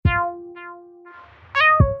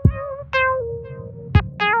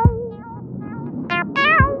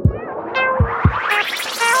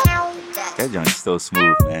That joint's still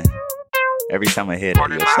smooth, man. Every time I hear that,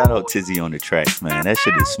 yo, shout out Tizzy on the tracks, man. That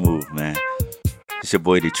shit is smooth, man. It's your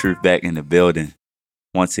boy The Truth back in the building.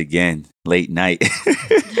 Once again, late night.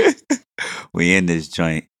 We in this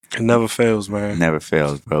joint. It never fails, man. Never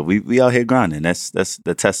fails, bro. We out here grinding. That's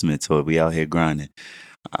the testament to it. We out here grinding.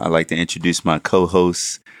 I'd like to introduce my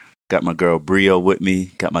co-hosts. Got my girl Brio with me.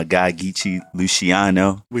 Got my guy Geechee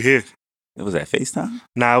Luciano. We here. It was that FaceTime?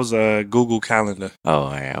 Nah, it was a Google Calendar. Oh,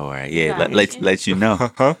 all right. Yeah, let you know.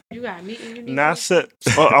 Huh? You got a meeting? Nah, I set.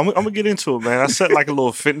 I'm gonna get into it, man. I set like a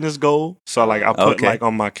little fitness goal, so like I put like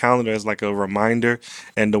on my calendar as like a reminder,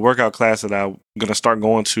 and the workout class that I'm gonna start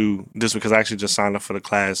going to this because I actually just signed up for the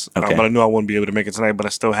class, but I knew I wouldn't be able to make it tonight, but I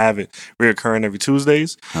still have it reoccurring every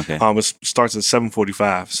Tuesdays. Okay. It starts at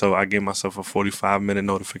 7:45, so I gave myself a 45-minute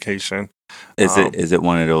notification. Is it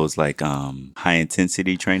one of those like high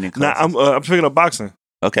intensity training classes? Nah, I'm picking up boxing.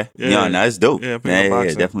 Okay. Yeah, no, it's dope. Yeah,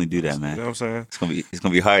 definitely do that, man. You know what I'm saying? It's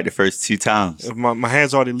gonna be hard the first 2 times. My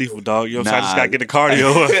hands already lethal, dog. You know what I'm saying? I just gotta get the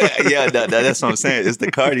cardio. Yeah, that's what I'm saying. It's the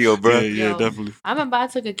cardio, bro. Yeah, definitely. I remember I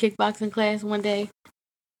took a kickboxing class one day.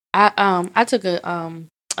 I took a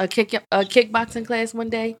kickboxing class one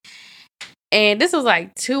day. And this was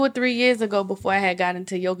like 2 or 3 years ago before I had got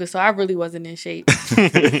into yoga, so I really wasn't in shape.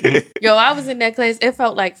 Yo, I was in that class. It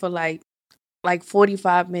felt like for like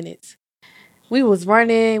 45 minutes. We was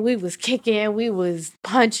running, we was kicking, we was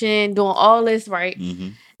punching, doing all this, right? Mm-hmm.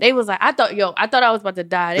 They was like, I thought I was about to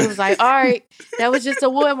die. They was like, all right, that was just a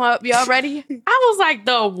warm up. Y'all ready? I was like,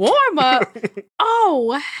 the warm up?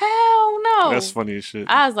 Oh, hell no. That's funny as shit.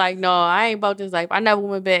 I was like, no, I ain't about this life. I never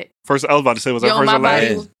went back. First, I was about to say, was that first or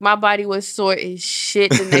last? My body was sore as shit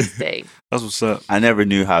the next day. That's what's up. I never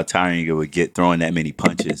knew how tiring it would get throwing that many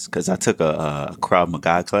punches because I took a Krav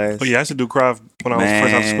Maga class. Oh yeah, I used to do Krav when I was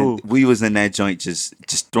first out of school. We was in that joint just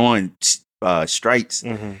throwing strikes.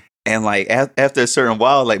 Mm-hmm. And like after a certain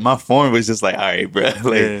while, like my form was just like, all right, bro.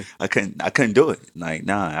 Like I couldn't do it. Like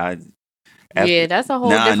that's a whole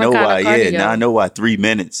different kind of cardio. Now I know why 3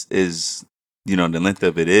 minutes is the length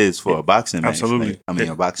of it is for a boxing match. Absolutely. Like,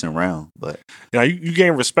 a boxing round. But you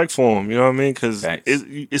gain respect for them. You know what I mean? Because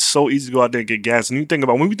it's so easy to go out there and get gas. And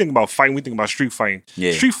when we think about fighting, we think about street fighting.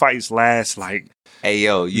 Yeah. Street fights last like. Hey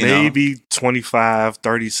yo, maybe 25,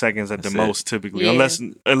 30 seconds at the most, typically,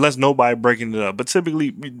 unless nobody breaking it up. But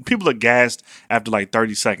typically, people are gassed after like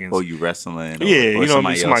 30 seconds. Or you wrestling, or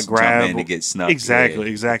somebody grab in to get snuffed.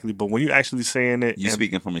 Exactly. But when you actually saying it, you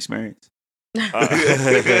speaking from experience.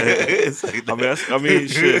 I mean,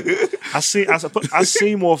 shit. I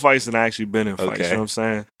seen more fights than I actually been in fights. You know what I'm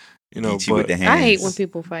saying? But I hate when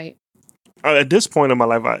people fight. At this point in my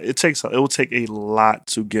life, it will take a lot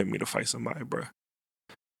to get me to fight somebody, bro.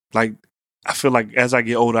 Like, I feel like as I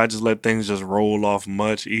get older, I just let things just roll off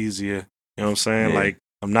much easier. You know what I'm saying? Yeah. Like,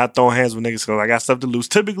 I'm not throwing hands with niggas because I got stuff to lose.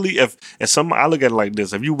 Typically, if I look at it like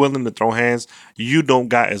this, if you willing to throw hands, you don't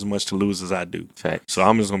got as much to lose as I do. Fact. So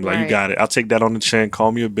I'm just going to be like, you got it. I'll take that on the chin,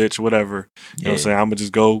 call me a bitch, whatever. You know what I'm saying? I'm going to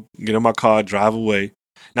just go get in my car, drive away.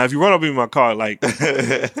 Now, if you run up in my car, like,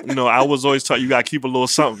 I was always taught you got to keep a little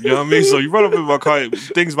something. You know what I mean? So you run up in my car,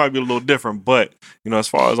 things might be a little different. But, as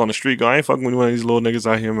far as on the street, I ain't fucking with one of these little niggas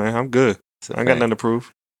out here, man. I'm good. I ain't got nothing to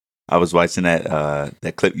prove. I was watching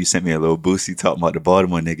that clip you sent me, a little Boosie talking about the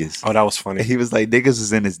Baltimore niggas. Oh, that was funny. He was like, niggas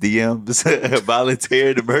was in his DMs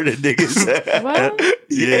volunteering to murder niggas. What?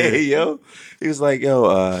 Yeah, yo. He was like,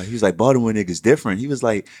 Baltimore niggas different. He was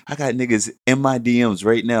like, I got niggas in my DMs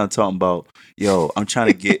right now talking about, yo, I'm trying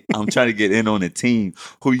to get in on the team.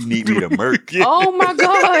 Who you need me to murk? Oh my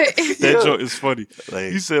God. That joke is funny.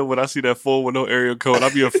 Like, he said, when I see that 410 area code,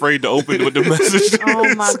 I'll be afraid to open it with the message.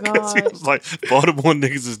 Oh my God. He was like, Baltimore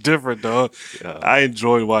niggas is different, dog. Yeah. I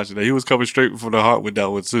enjoyed watching that. He was coming straight from the heart with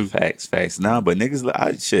that one, too. Facts. Nah, but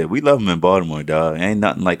niggas, we love them in Baltimore, dog. Ain't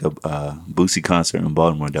nothing like a Boosie concert in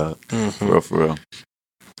Baltimore, dog. Mm-hmm. For real.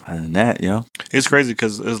 Other than that, it's crazy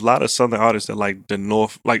because there's a lot of Southern artists that like the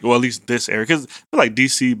North, like, or at least this area, because we're like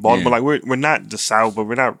DC, Baltimore, like we're not the South, but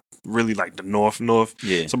we're not really like the North.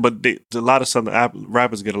 Yeah. So, but a lot of Southern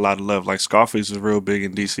rappers get a lot of love. Like Scarface was real big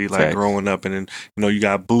in DC, like growing up, and then you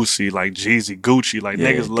got Boosie, like Jeezy, Gucci, like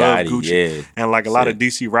niggas love Gucci, and like a lot of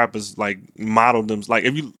DC rappers like model them. Like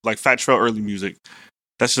if you like Fat Trail early music.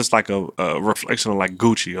 That's just like a reflection of like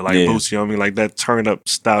Gucci or like Boosie. You know what I mean? Like that turned up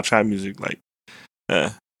style trap music. Like,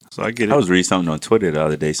 so I get it. I was reading something on Twitter the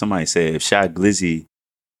other day. Somebody said if Shy Glizzy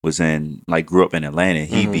grew up in Atlanta,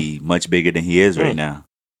 he'd be much bigger than he is right now.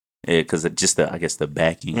 Yeah, because just the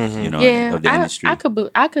backing, of the industry.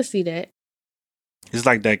 I could see that. It's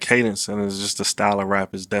like that cadence, and it's just the style of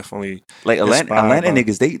rap is definitely like Atlanta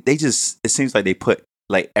niggas. They just, it seems like they put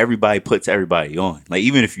like everybody puts everybody on. Like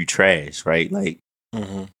even if you trash, right? Like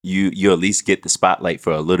you at least get the spotlight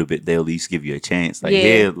for a little bit. They'll at least give you a chance. Like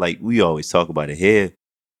here, like we always talk about it here.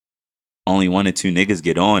 Only 1 or 2 niggas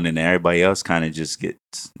get on, and everybody else kind of just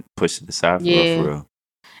gets pushed to the side for real.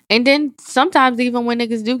 And then sometimes even when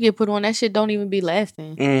niggas do get put on, that shit don't even be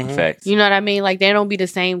lasting. Facts. You know what I mean? Like they don't be the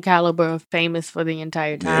same caliber of famous for the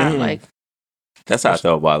entire time. Like that's how I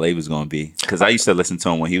thought Wale was gonna be. Because I used to listen to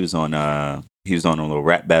him when he was on a little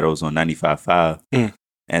rap battles on 95.5.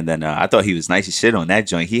 And then I thought he was nice as shit on that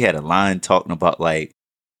joint. He had a line talking about like,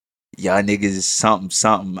 y'all niggas is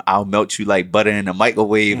something, I'll melt you like butter in a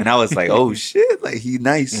microwave. And I was like, oh shit, like he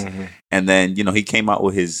nice. And then, you know, he came out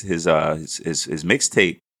with his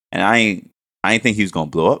mixtape. And I ain't think he was gonna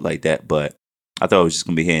blow up like that, but I thought it was just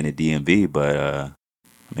gonna be here in the DMV. But I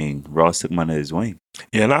mean, Ross took him under his wing.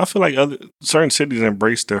 Yeah, and I feel like certain cities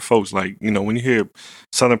embrace their folks. Like, you know, when you hear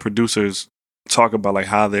Southern producers talk about like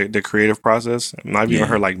how their creative process, and I've even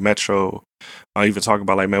heard like Metro even talk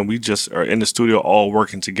about like, man, we just are in the studio all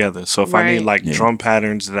working together. So if I need like drum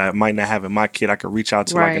patterns that I might not have in my kit, I could reach out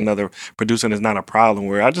to like another producer, and it's not a problem.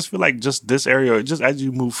 Where I just feel like just this area, just as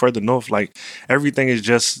you move further north, like everything is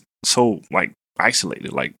just so like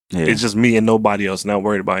isolated. Like it's just me and nobody else, not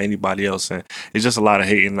worried about anybody else, and it's just a lot of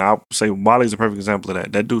hate. And I'll say Wale's a perfect example of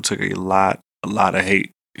that. That dude took a lot of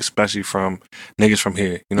hate, especially from niggas from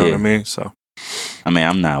here. You know what I mean? So I mean,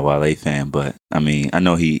 I'm not a Wale fan, but I mean, I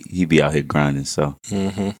know he be out here grinding, so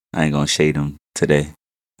I ain't gonna shade him today.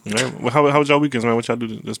 Yeah. Well, how was y'all weekends, man? What y'all do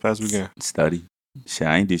this past weekend? Study. Shit,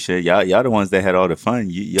 I ain't do shit. Y'all the ones that had all the fun.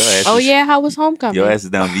 Your ass. How was homecoming? Your ass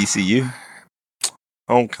is down VCU.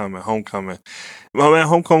 Homecoming. Well, man,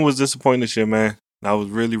 homecoming was disappointing this year, man. I was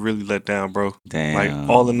really, really let down, bro. Damn. Like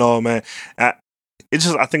all in all, man, I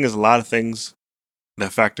think there's a lot of things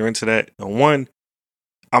that factor into that. And one,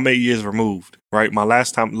 I'm 8 years removed, right? My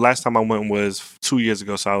last time I went was 2 years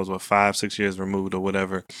ago, so I was 5-6 years removed or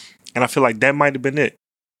whatever. And I feel like that might have been it.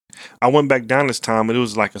 I went back down this time, and it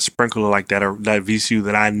was like a sprinkle of like that VCU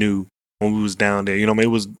that I knew when we was down there. You know, I mean,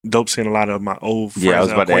 it was dope seeing a lot of my old friends. Yeah, I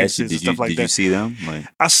was about to ask you, did you see them? Like,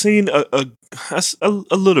 I seen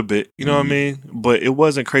a little bit, you know what I mean? But it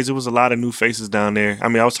wasn't crazy. It was a lot of new faces down there. I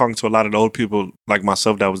mean, I was talking to a lot of the old people like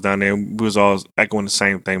myself that was down there. We was all echoing the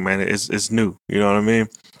same thing, man. It's new, you know what I mean?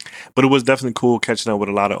 But it was definitely cool catching up with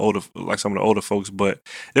a lot of some of the older folks. But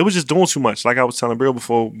it was just doing too much. Like I was telling Bill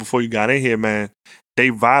before you got in here, man, they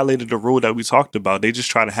violated the rule that we talked about. They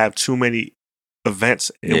just try to have too many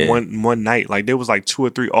events in one night. Like there was like 2 or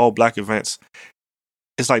 3 all black events.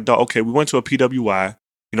 It's like, dog, okay, we went to a PWI.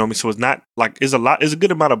 You know what I mean? So it's not like it's a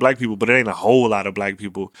good amount of black people, but it ain't a whole lot of black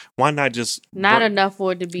people. Why not just enough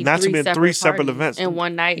for it to be three separate events in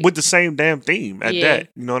one night with the same damn theme at that?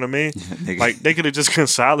 You know what I mean? Like they could have just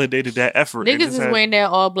consolidated that effort. Niggas is wearing that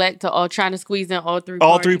all black to all trying to squeeze in all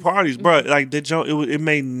three parties, bro. Like it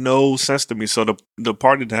made no sense to me. So the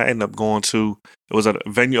party that I ended up going to, it was at a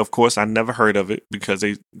venue. Of course, I never heard of it because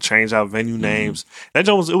they changed out venue names. That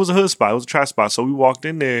joint was a hood spot. It was a trap spot. So we walked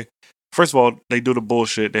in there. First of all, they do the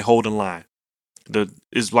bullshit. They hold in line.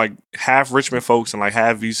 It's like half Richmond folks and like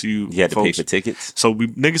half VCU. You had folks. To pay for tickets. So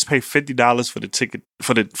niggas pay $50 for the ticket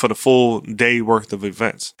for the full day worth of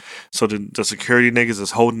events. So the security niggas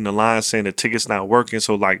is holding the line saying the ticket's not working.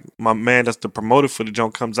 So like my man that's the promoter for the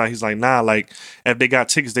joint comes out. He's like, nah, like if they got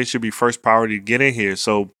tickets, they should be first priority to get in here.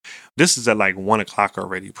 So this is at like 1:00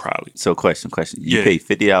 already, probably. So question. You pay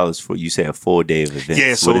 $50 for, you say, a full day of events.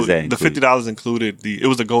 Yeah, so the $50 included it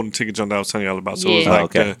was the golden ticket jump that I was telling y'all about. So it was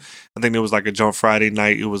like I think there was like a jump Friday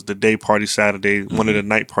night. It was the day party Saturday, one of the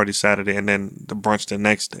night party Saturday, and then the brunch the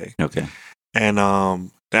next day. Okay. And now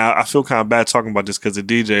I feel kind of bad talking about this because the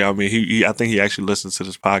DJ, I mean, I think he actually listens to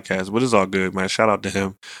this podcast, but it's all good, man. Shout out to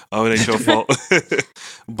him. Oh, it ain't your fault.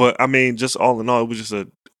 But I mean, just all in all, it was just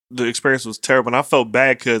the experience was terrible. And I felt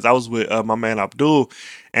bad because I was with my man Abdul,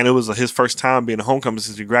 and it was his first time being a homecoming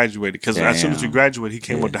since he graduated. Because as soon as he graduated, he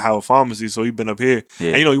came up to Howard Pharmacy, so he been up here.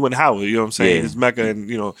 And he went to Howard, you know what I'm saying? His Mecca, and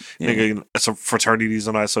nigga, some fraternities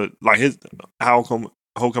and all that. So like his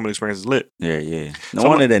homecoming experience is lit. Yeah. No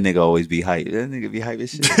wonder that nigga always be hyped. That nigga be hyped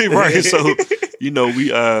as shit. Right. So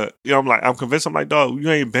I'm convinced. I'm like, dog,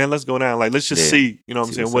 you ain't been. Let's go down. Like, let's just see. You know what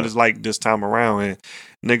I'm saying? What it's like this time around. And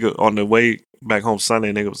nigga, on the way back home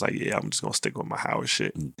Sunday, nigga was like, yeah, I'm just gonna stick with my Howard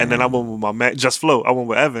shit. And then I went with my man, Just Flow. I went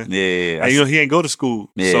with Evan. Yeah. And he ain't go to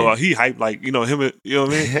school, so he hyped like him. You know what I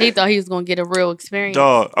mean? He thought he was gonna get a real experience.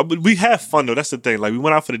 Dog, we had fun though. That's the thing. Like we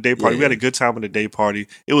went out for the day party. We had a good time at the day party.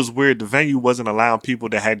 It was weird. The venue wasn't allowing people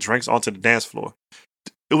that had drinks onto the dance floor.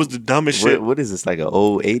 It was the dumbest shit. What is this, like an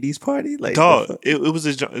old 80s party? Like, dog, it was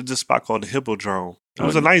this spot called the Hippodrome. It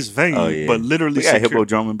was a nice venue, but literally... We got a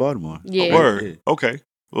Hippodrome in Baltimore. Yeah. Word. Yeah. Okay.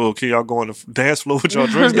 Well, can y'all go on the dance floor with y'all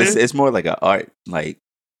drinks? It's more like an art, like,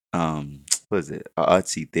 what is it? An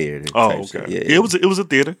artsy theater. Oh, okay. Yeah, it was a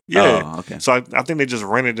theater. Yeah. Oh, okay. So I think they just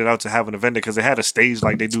rented it out to have an event because they had a stage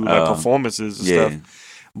like they do like performances and stuff.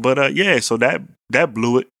 But so that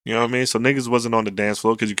blew it. You know what I mean? So niggas wasn't on the dance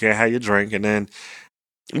floor because you can't have your drink. And then,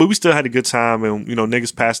 but we still had a good time. And,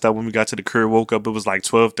 niggas passed out when we got to the crib, woke up. It was like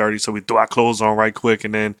 12:30. So we threw our clothes on right quick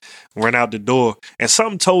and then ran out the door. And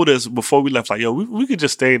something told us before we left, like, yo, we could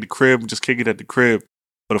just stay in the crib and just kick it at the crib.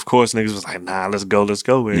 But of course, niggas was like, nah, let's go.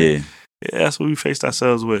 And yeah, that's what we faced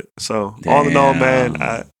ourselves with. So all in all,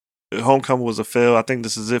 man, homecoming was a fail. I think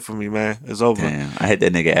this is it for me, man. It's over. Damn. I had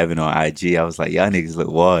that nigga Evan on IG. I was like, y'all niggas look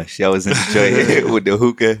washed. Y'all was enjoying it with the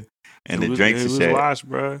hookah and the drinks and shit. It was washed,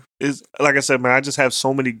 bro. It's like I said, man, I just have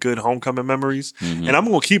so many good homecoming memories, and I'm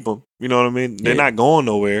gonna keep them. You know what I mean? They're not going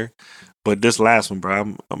nowhere. But this last one, bro,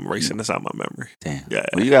 I'm erasing this out of my memory. Damn. Yeah.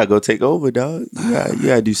 Well, you gotta go take over, dog. You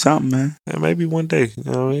gotta do something, man. Yeah, maybe one day. You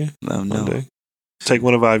know what I mean? One day. Take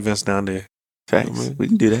one of our events down there. Facts. You know what I mean? We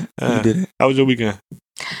can do that. How was your weekend?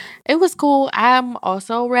 It was cool. I'm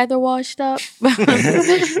also rather washed up.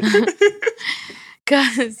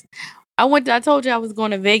 Cause I told you I was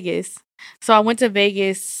going to Vegas. So I went to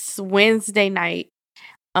Vegas Wednesday night.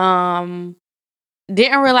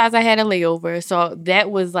 Didn't realize I had a layover. So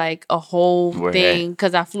that was like a whole thing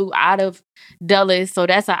because I flew out of Dulles. So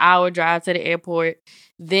that's an hour drive to the airport.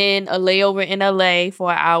 Then a layover in LA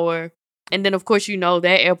for an hour. And then, of course, that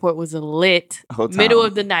airport was lit. Middle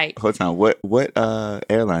of the night. Whole time. What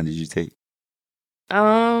airline did you take?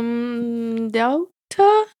 Delta.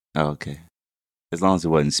 Oh, okay. As long as it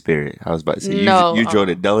wasn't Spirit. I was about to say, no, you drove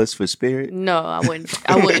to Dulles for Spirit? No, I wouldn't.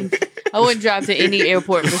 I wouldn't drive to any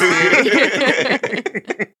airport for Spirit.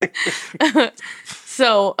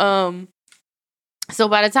 So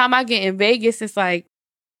by the time I get in Vegas, it's like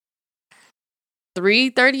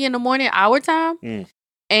 3:30 in the morning, our time.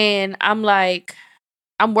 And I'm like,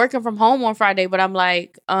 I'm working from home on Friday, but I'm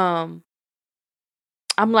like, I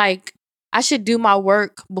should do my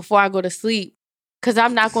work before I go to sleep. Cause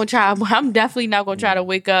I'm definitely not going to try to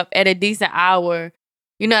wake up at a decent hour.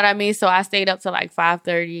 You know what I mean? So I stayed up till like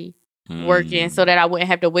 5:30 working so that I wouldn't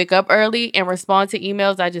have to wake up early and respond to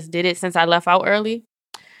emails. I just did it since I left out early.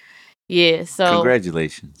 Yeah, so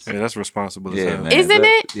congratulations. Yeah, that's responsible. Man. Isn't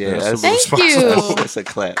it? Yeah, thank you. That's a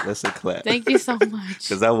clap. Thank you so much.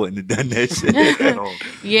 Because I wouldn't have done that shit at all.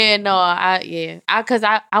 Yeah, no, because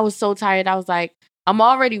I was so tired. I was like, I'm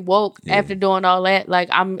already woke after doing all that. Like,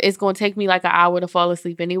 it's gonna take me like an hour to fall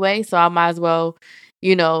asleep anyway. So I might as well,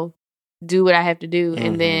 do what I have to do,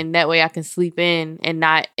 and then that way I can sleep in and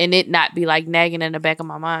it not be like nagging in the back of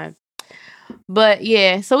my mind. But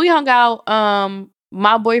yeah, so we hung out.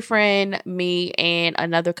 My boyfriend, me, and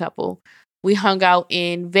another couple. We hung out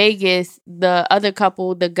in Vegas. The other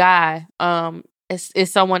couple, the guy, is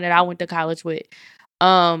someone that I went to college with.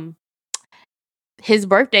 His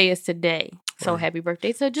birthday is today. So happy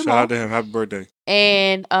birthday to Jamal. Shout out to him. Happy birthday.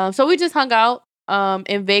 And so we just hung out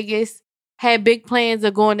in Vegas. Had big plans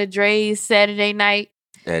of going to Dre's Saturday night.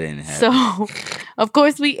 That didn't happen. So, of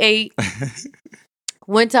course, we ate.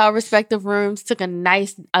 Went to our respective rooms. Took a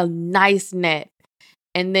nice nap.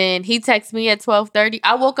 And then he texted me at 12:30.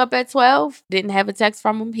 I woke up at 12. Didn't have a text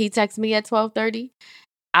from him. He texted me at 12:30.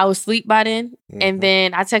 I was asleep by then. And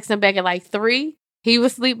then I texted him back at like 3. He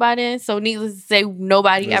was asleep by then. So needless to say,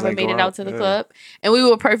 nobody ever made it out to the club. And we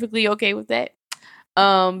were perfectly okay with that.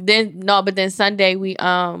 But then Sunday we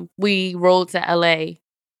rolled to LA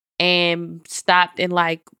and stopped in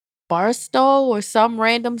like Barstow or some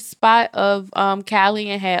random spot of Cali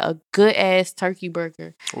and had a good ass turkey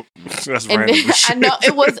burger. That's and random. Then, I know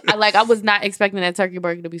it was like I was not expecting that turkey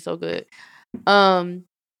burger to be so good.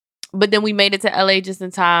 But then we made it to LA just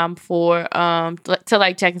in time for to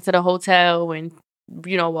like check into the hotel and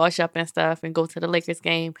wash up and stuff and go to the Lakers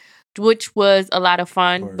game, which was a lot of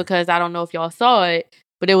fun because I don't know if y'all saw it,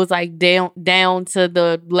 but it was like down to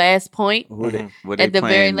the last point. Were they at the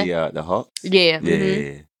playing the Hawks?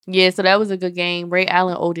 Yeah. Yeah, so that was a good game. Ray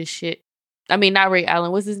Allen old as shit. I mean, not Ray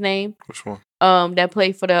Allen. What's his name? Which one? That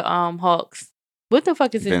played for the Hawks. What the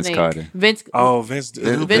fuck is his name? Carter. Vince. Oh, Vince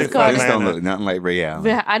Carter. Vince don't look nothing like Ray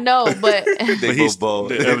Allen. I know, but they both bald.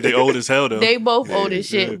 They old as hell though. They both old as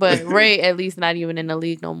shit. But Ray at least not even in the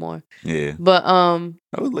league no more. Yeah. But oh,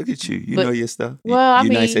 look at you. You know your stuff. Well, I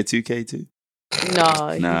mean, nice at 2K too.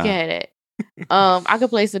 No, you can't have that. I could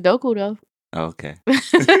play Sudoku though. Oh, okay.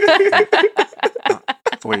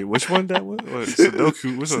 Wait, which one that was?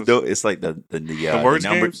 Sudoku. Which one? It's like the words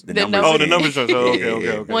number, games? the The numbers. Oh, the game. numbers.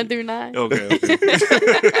 Okay. 1 through 9. Okay.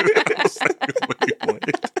 Wait.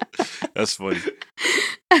 That's funny.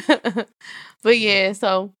 But yeah,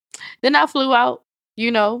 so then I flew out,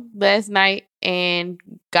 last night and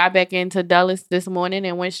got back into Dulles this morning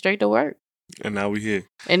and went straight to work. And now we here.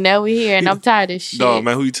 And now we here, and I'm tired of shit. No,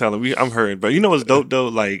 man, who you telling? I'm hurting. But you know what's dope though?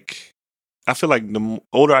 Like, I feel like the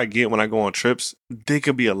older I get when I go on trips, they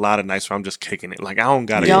could be a lot of nights where I'm just kicking it. Like, I don't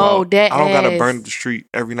gotta go out. I don't gotta burn up the street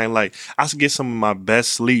every night. Like, I should get some of my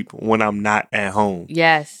best sleep when I'm not at home.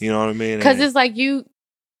 Yes. You know what I mean? Because it's like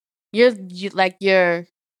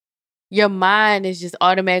your mind is just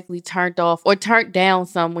automatically turned off or turned down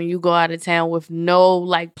some when you go out of town with no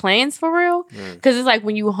like plans for real. Because it's like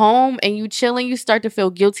when you home and you chilling, you start to feel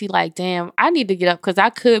guilty. Like, damn, I need to get up because I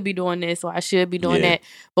could be doing this or I should be doing that.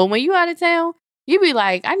 But when you out of town, you be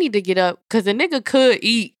like, I need to get up because a nigga could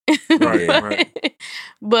eat. Right.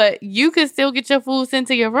 But you could still get your food sent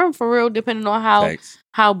to your room for real, depending on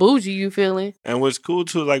how bougie you feeling. And what's cool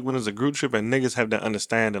too, like when it's a group trip and niggas have that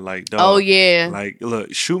understanding, like, dog, oh yeah, like,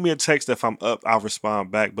 look, shoot me a text if I'm up, I'll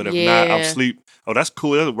respond back. But if not, I'm asleep. Oh, that's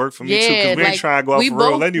cool. That'll work for me too. Because we ain't trying to go out for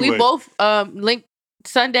real anyway. We both linked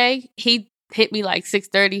Sunday. He hit me like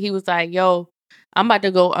 6:30. He was like, "Yo, I'm about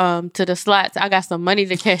to go to the slots. I got some money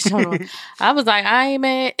to cash on." I was like, I ain't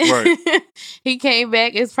mad. Right. He came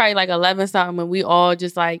back. It's probably like 11 something, and we all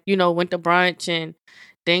just like went to brunch and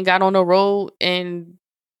then got on the road and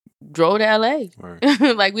drove to LA.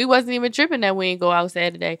 Right. Like we wasn't even tripping that we ain't go out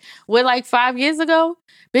Saturday. Where like 5 years ago,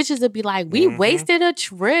 bitches would be like, we wasted a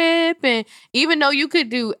trip. And even though you could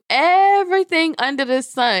do everything under the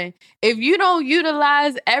sun, if you don't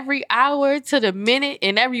utilize every hour to the minute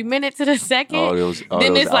and every minute to the second,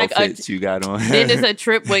 then it's like you got on. Then it's a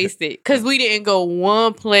trip wasted because we didn't go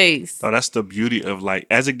one place. Oh, that's the beauty of like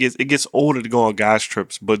as it gets older to go on guys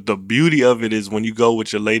trips, but the beauty of it is when you go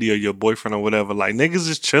with your lady or your boyfriend or whatever, like niggas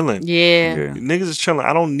is chilling. Yeah. Niggas is chilling.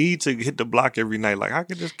 I don't need to hit the block every night. Like I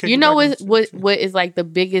could just kick what is like the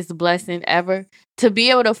biggest blessing ever? To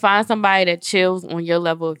be able to find somebody that chills on your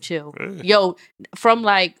level of chill. Yeah. Yo, from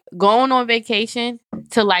like going on vacation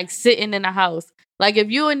to like sitting in the house. Like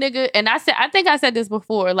if you a nigga, and I think I said this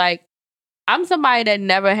before, like I'm somebody that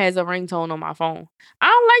never has a ringtone on my phone. I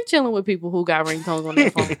don't like chilling with people who got ringtones on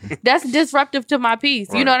their phone. That's disruptive to my peace.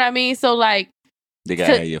 Right. You know what I mean? So like they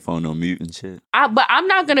gotta have your phone on mute and shit. But I'm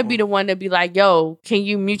not gonna be the one to be like, yo, can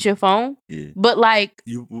you mute your phone? Yeah. But like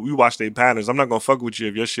you watch their patterns. I'm not gonna fuck with you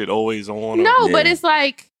if your shit always on. No, but it's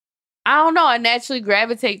like I don't know. I naturally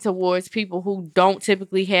gravitate towards people who don't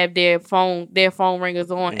typically have their phone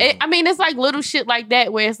ringers on. Mm. I mean, it's like little shit like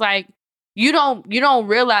that where it's like you don't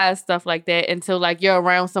realize stuff like that until like you're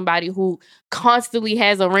around somebody who constantly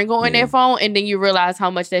has a ringer on their phone, and then you realize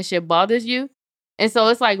how much that shit bothers you. And so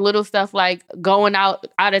it's like little stuff like going out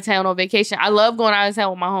of town on vacation. I love going out of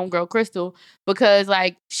town with my homegirl Crystal because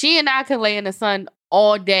like she and I can lay in the sun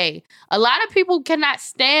all day. A lot of people cannot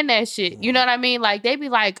stand that shit. You know what I mean? Like they be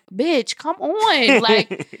like, bitch, come on.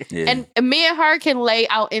 Like and me and her can lay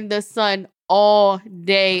out in the sun all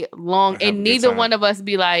day long. And neither one of us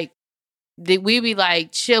be like, we be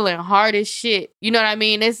like chilling hard as shit. You know what I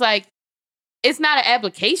mean? It's like it's not an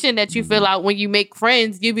application that you fill out when you make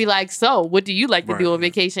friends. You be like, so what do you like to do on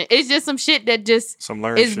vacation? It's just some shit that just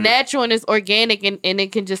is natural and it's organic and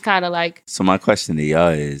it can just kind of like. So my question to y'all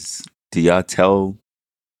is, do y'all tell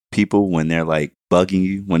people when they're like bugging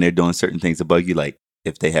you, when they're doing certain things to bug you, like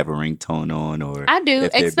if they have a ringtone on or I do,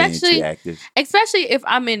 if they're being too active? Especially if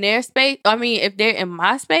I'm in their space. I mean, if they're in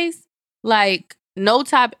my space, like no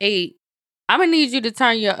top 8, I'm going to need you to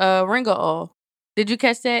turn your ringer off. Did you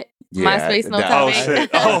catch that? Yeah, MySpace, no top 8. Shit.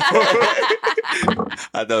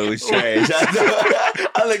 I thought it was trash.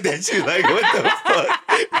 I looked at you like, what the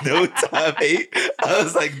fuck? No top 8? I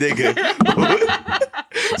was like, nigga.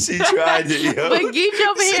 She tried it, yo. But Geech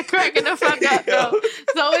over here cracking the fuck up, though.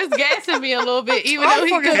 So it's gassing me a little bit, even though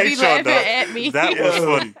he could be laughing at me. That was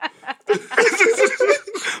funny.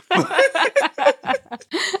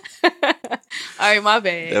 All right, my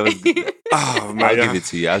bad. Oh, man. I'll give it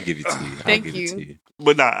to you. Thank you.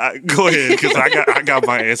 But nah, go ahead because I got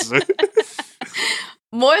my answer.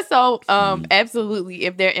 More so, absolutely,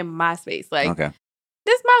 if they're in my space, like okay.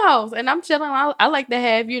 This is my house, and I'm chilling. I like to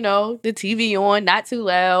have the TV on, not too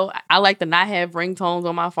loud. I like to not have ringtones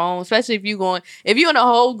on my phone, especially if you're in a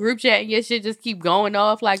whole group chat and your shit just keep going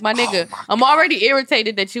off. Like my nigga, I'm already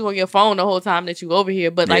irritated that you on your phone the whole time that you over here.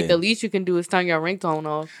 But like the least you can do is turn your ringtone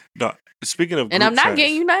off. No, speaking of, and I'm not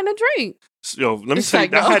getting you nothing to drink. Yo, let me tell you,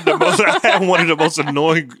 I had one of the most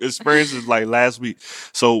annoying experiences like last week.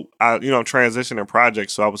 So I'm transitioning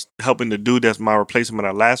projects. So I was helping the dude that's my replacement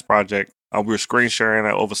at last project. We were screen sharing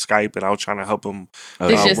over Skype, and I was trying to help him.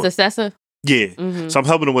 This your successor? Yeah. Mm-hmm. So I'm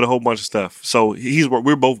helping him with a whole bunch of stuff. So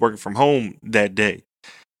we're both working from home that day.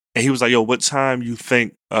 And he was like, yo, what time you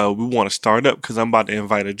think we want to start up? Because I'm about to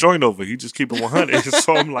invite a joint over. He just keep it 100.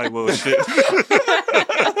 So I'm like, well, shit.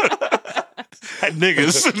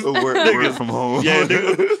 niggas. Work from home. Yeah,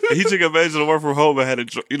 nigga. He took advantage of the work from home and had a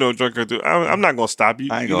drink or two. I'm not going to stop you.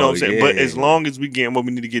 You know what I'm saying? But as long as we getting what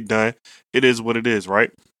we need to get done, it is what it is,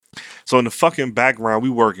 right? So in the fucking background, we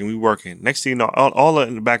working. Next thing you know, all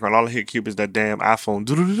in the background, all I hear keep is that damn iPhone.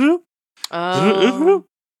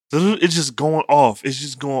 It's just going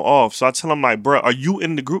off. So I tell him like, bro, are you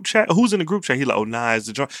in the group chat? Who's in the group chat? He like, oh, nah, it's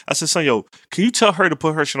the joint. I said, son, yo, can you tell her to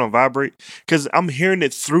put her shit on vibrate? Because I'm hearing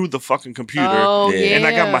it through the fucking computer. Oh, yeah. And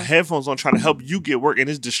I got my headphones on trying to help you get work, and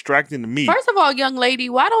it's distracting to me. First of all, young lady,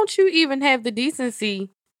 why don't you even have the decency?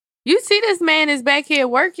 You see this man is back here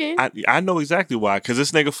working. I know exactly why. Because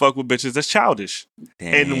this nigga fuck with bitches. That's childish.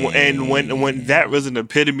 Damn. And when that was an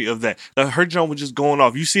epitome of that. Her joint was just going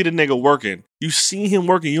off. You see the nigga working. You see him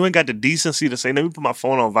working. You ain't got the decency to say, let me put my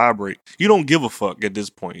phone on vibrate. You don't give a fuck at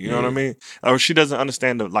this point. You know what I mean? Or she doesn't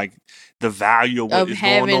understand the value of what is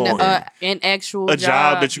going on. An actual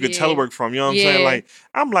job that you can telework from. You know what I'm saying? Like,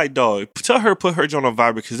 I'm like, dog, tell her put her joint on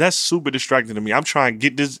vibrate because that's super distracting to me. I'm trying to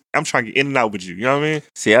get in and out with you. You know what I mean?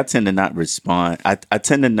 See, I tend to not respond. I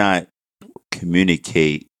tend to not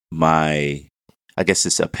communicate my, I guess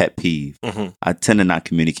it's a pet peeve. Mm-hmm. I tend to not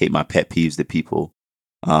communicate my pet peeves to people.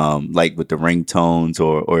 Like with the ringtones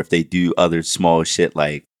or if they do other small shit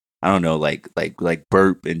like I don't know, like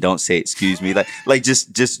burp and don't say excuse me, like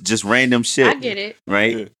just random shit. I get it,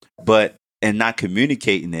 right? Yeah. But and not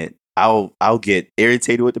communicating it, I'll get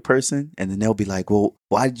irritated with the person, and then they'll be like, "Well,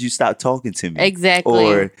 why did you stop talking to me?" Exactly.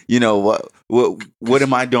 Or what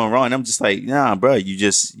am I doing wrong? And I'm just like, nah, bro, you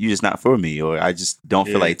just not for me, or I just don't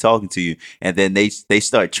feel like talking to you. And then they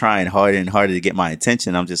start trying harder and harder to get my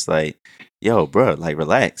attention. I'm just like, yo, bro, like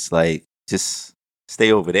relax, like just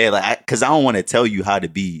stay over there, like because I don't want to tell you how to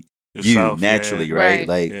be yourself, you naturally, right?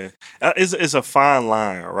 Like, it's a fine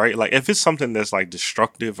line, right? Like, if it's something that's like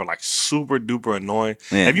destructive or like super duper annoying,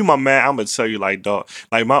 if you my man, I'm gonna tell you, like, dog,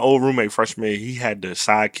 like my old roommate freshman year, he had the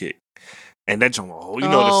sidekick. And that joint, the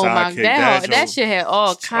sidekick. That shit had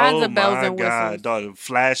all kinds of bells and whistles. Oh my God, dog,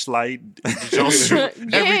 flashlight,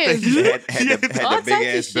 everything. Had the big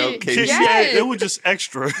ass belt case. Yes. It was just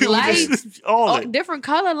extra. Lights, all different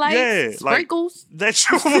color lights, sprinkles. That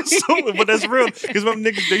shit was so, but that's real. Because my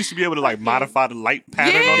niggas, they used to be able to like modify the light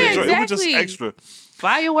pattern on the joint. Exactly. It was just extra.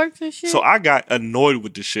 Fireworks and shit. So I got annoyed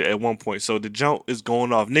with the shit at one point. So the jump is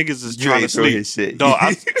going off. Niggas is trying to sleep. His shit. Dog,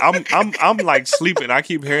 I'm like sleeping. I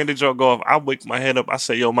keep hearing the jump go off. I wake my head up. I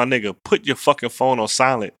say, yo, my nigga, put your fucking phone on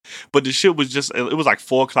silent. But the shit was just, it was like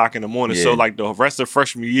 4:00 in the morning. Yeah. So like the rest of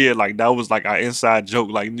freshman year, like that was like our inside joke.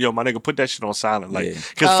 Like, yo, my nigga, put that shit on silent. Like,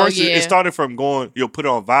 because first it started from going, yo, put it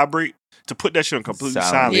on vibrate. To put that shit on completely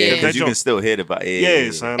silent. Yeah, because you can still hear it.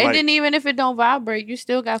 Yeah, son. And then even if it don't vibrate, you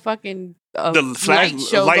still got fucking the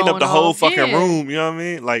flash lighting up the whole fucking room. You know what I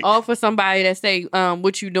mean? Like all for somebody that say,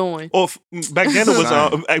 "What you doing?" Or back then it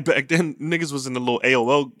was back then niggas was in the little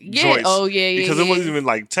AOL joints. Oh yeah, because it wasn't even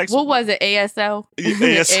like text. What was it? ASL.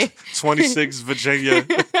 AS 26 Virginia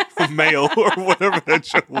mail or whatever that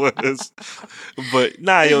joke was. But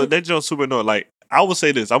nah, yo, that joke super annoying. Like I would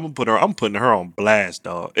say this, I'm putting her on blast,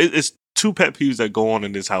 dog. It's two pet peeves that go on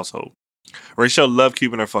in this household. Rachel love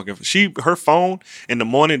keeping her her phone in the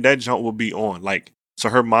morning, that junk will be on. Like, so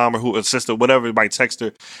her mom or her sister, whatever, might text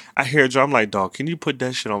her. I hear her jump, I'm like, dog, can you put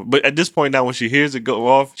that shit on? But at this point now, when she hears it go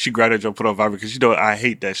off, she grab her jump, put on vibrate, because I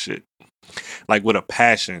hate that shit. Like with a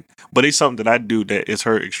passion. But it's something that I do that is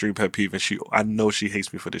her extreme pet peeve, and I know she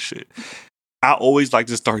hates me for this shit. I always like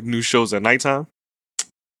to start new shows at nighttime.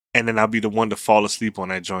 And then I'll be the one to fall asleep on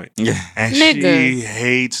that joint. Yeah. And she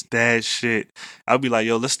hates that shit. I'll be like,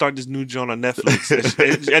 yo, let's start this new joint on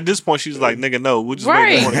Netflix. At this point, she's like, nigga, no, we'll just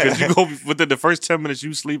make it because you go within the first 10 minutes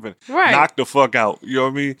you sleeping. Right. Knock the fuck out. You know what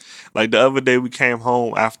I mean? Like the other day we came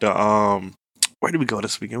home after where did we go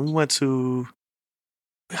this weekend? We went to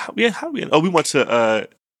we went to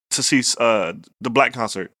see the Black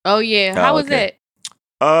concert. Oh yeah. How was it?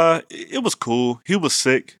 It was cool. He was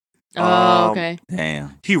sick. Oh, okay.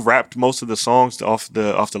 Damn. He rapped most of the songs off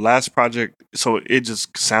the last project, so it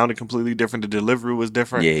just sounded completely different. The delivery was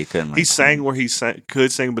different. Yeah, he couldn't. He sang where he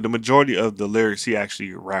could sing, but the majority of the lyrics he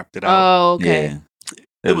actually rapped it out. Oh, okay. Yeah.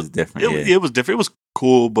 It was different. It was different. It was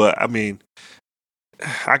cool, but I mean,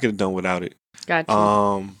 I could have done without it. Gotcha.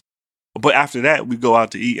 But after that, we go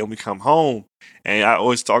out to eat and we come home. And I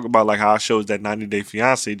always talk about like how I shows that 90 Day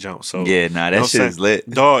Fiance jump. So yeah, that shit is lit.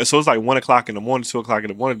 Dog, so it's like 1 o'clock in the morning, 2 o'clock in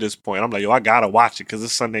the morning at this point. I'm like, yo, I gotta watch it because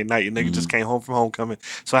it's Sunday night. Your nigga just came home from homecoming.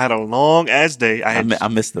 So I had a long ass day. I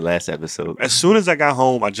missed the last episode. As soon as I got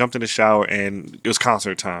home, I jumped in the shower and it was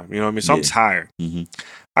concert time. You know what I mean? So I'm tired. Mm-hmm.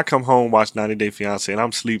 I come home, watch 90 Day Fiance, and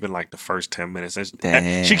I'm sleeping like the first 10 minutes.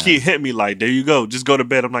 And she keep hitting me like, there you go, just go to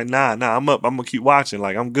bed. I'm like, nah, I'm up. I'm gonna keep watching.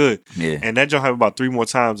 Like, I'm good. Yeah. And that joint have about 3 more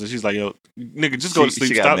times, and she's like, yo, nigga, just go to sleep.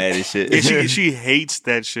 She got mad as shit. Yeah, she hates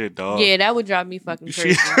that shit, dog. Yeah, that would drive me fucking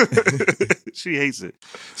crazy. She hates it.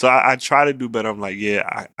 So I try to do better. I'm like,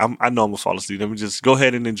 yeah, I know I'm gonna fall asleep. Let me just go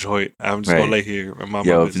ahead and enjoy it. I'm just gonna lay here and mind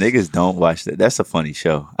my Yo, business. if niggas don't watch that, that's a funny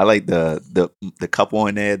show. I like the couple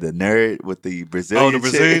in there, the nerd with the Brazilian. Oh, the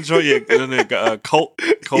Brazilian joint, yeah. And then Colt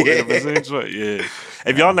and the Brazilian joint, yeah.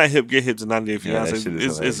 If y'all not hip, get hip to 90 Day Fiance.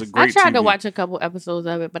 It's a great. I tried TV. to watch a couple episodes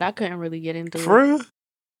of it, but I couldn't really get into it. For real?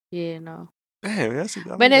 Yeah, no. Damn,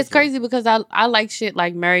 but it's crazy because I like shit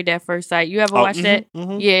like Married at First Sight. You ever watch that?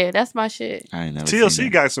 Mm-hmm. Yeah, that's my shit. I ain't never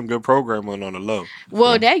TLC got some good programming on the low.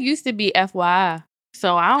 Well, that used to be FYI.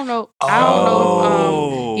 So I don't know. I don't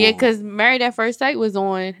know. Yeah, because Married at First Sight was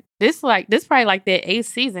on. This probably like their 8th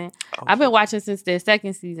season. Okay. I've been watching since their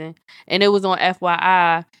 2nd season, and it was on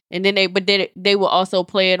FYI. And then they will also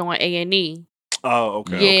play it on A&E. Oh,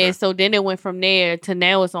 okay. Yeah, okay. So then it went from there to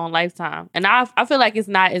now it's on Lifetime. And I feel like it's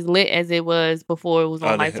not as lit as it was before it was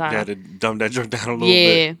on Lifetime. They had to dumb that joint down a little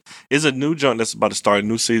bit. It's a new joint that's about to start a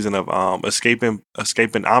new season of escaping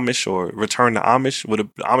Amish or Return to Amish, with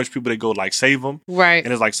the Amish people that go like save them. Right.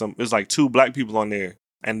 And it's like 2 black people on there.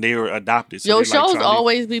 And they were adopted. So yo, shows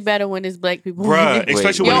always be better when it's black people. Bruh,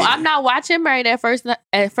 especially when I'm not watching Married at First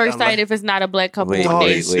Sight if it's not a black couple. Wait,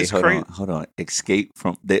 hold on. Escape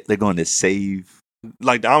from they're going to save.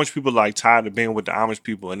 Like the Amish people like tired of being with the Amish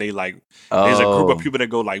people, and they like there's a group of people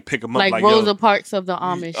that go like pick them up, like Rosa Parks of the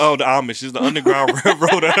Amish. Oh, the Amish is the Underground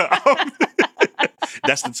Railroad.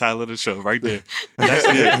 That's the title of the show right there. That's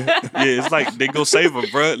it. Yeah, it's like they go save them,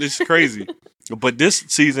 bro. It's crazy. But this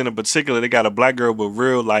season in particular, they got a black girl with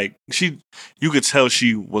real like you could tell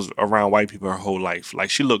she was around white people her whole life. Like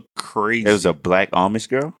she looked crazy. It was a black Amish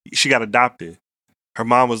girl. She got adopted. Her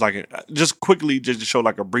mom was like just to show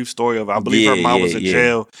like a brief story of I believe her mom was in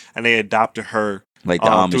jail and they adopted her like the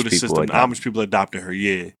Amish through the people. system. The Amish people adopted her.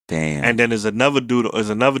 Yeah. Damn. And then there's another dude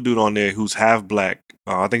on there who's half black.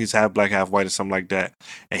 I think he's half black, half white, or something like that.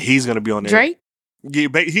 And he's gonna be on there. Drake. Yeah,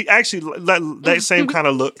 he actually that same kind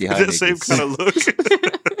of look. That same kind of look.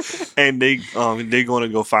 And they going to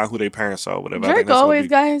go find who their parents are, or whatever. Drake always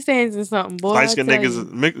got his hands in something, boy. Light skinned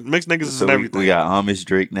niggas, mixed niggas, and everything. We got Amish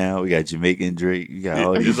Drake now. We got Jamaican Drake. We got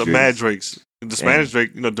all these. There's a mad Drakes. The Spanish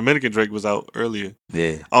Drake, Dominican Drake was out earlier.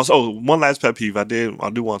 Yeah. Also, one last pet peeve. I do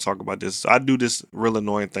want to talk about this. I do this real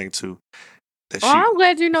annoying thing too. I'm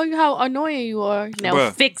glad you know how annoying you are.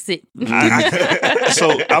 Now fix it. So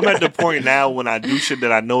I'm at the point now when I do shit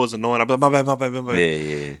that I know is annoying. I'm like, my bad.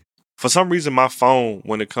 Yeah. For some reason, my phone,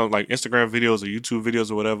 when it comes like Instagram videos or YouTube videos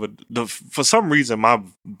or whatever, for some reason my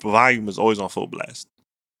volume is always on full blast.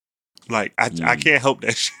 Like I can't help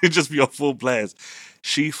that shit just be on full blast.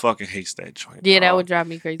 She fucking hates that joint. Yeah, that would drive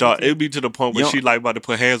me crazy. Dog, it'd be to the point where she like about to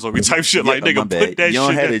put hands on me type shit. Like nigga, put that shit. You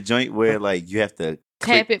don't have a joint where like you have to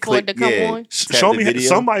tap it for it to come on.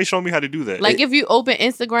 Somebody show me how to do that. Like if you open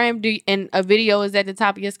Instagram and a video is at the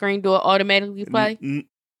top of your screen, do it automatically play?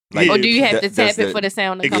 Or do you have to tap it for the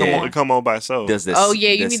sound to come on? It come on by itself. You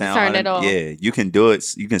need to turn that off. Yeah, you can do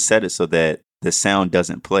it. You can set it so that the sound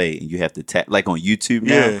doesn't play and you have to tap. Like on YouTube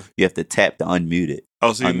now, you have to tap to unmute it.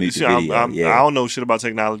 Oh, so I don't know shit about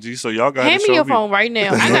technology, so y'all got hand me your phone right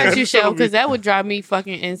now. I got you, show, because that would drive me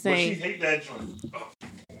fucking insane. She hate that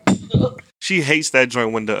joint. She hates that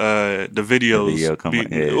joint when the videos come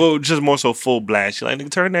on. Well, just more so full blast. She like, nigga,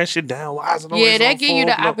 turn that shit down. Why is it always that give you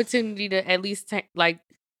the opportunity to at least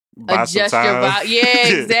adjust your volume. Yeah,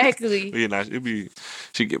 exactly. Yeah,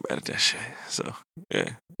 she get mad at that shit. So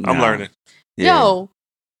yeah, I'm learning. Yeah. Yo,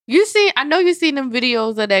 I know you seen them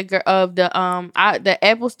videos of that girl of the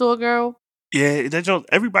Apple Store girl. Yeah, that joint.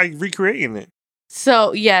 Everybody recreating it.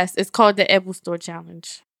 So yes, it's called the Apple Store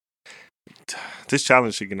Challenge. This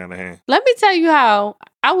challenge should get out of hand. Let me tell you how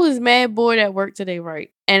I was mad bored at work today,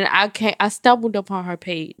 right? And I stumbled upon her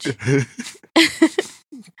page.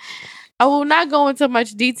 I will not go into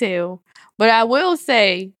much detail, but I will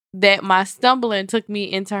say that my stumbling took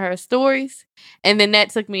me into her stories, and then that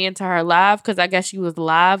took me into her live, because I guess she was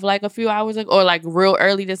live like a few hours ago, or like real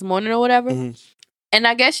early this morning or whatever. Mm-hmm. And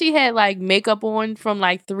I guess she had like makeup on from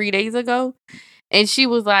like 3 days ago, and she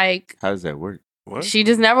was like, "How does that work?" What? She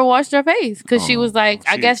just never washed her face because she was like,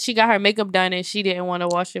 I guess she got her makeup done and she didn't want to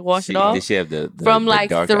wash it off. Did she have the from the like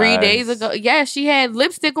dark 3 eyes? days ago? Yeah, she had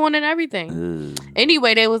lipstick on and everything. Ugh.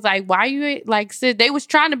 Anyway, they was like, "Why you like sis?" They was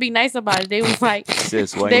trying to be nice about it. They was like,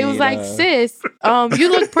 Sis, why they you was need, like, "Sis, you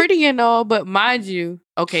look pretty and all, but mind you,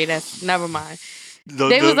 okay, that's never mind."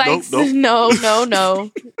 They was like, no.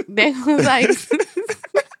 They was like,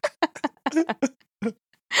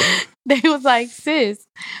 they was like, "Sis,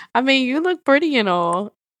 I mean, you look pretty and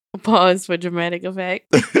all." Pause for dramatic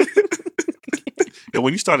effect. And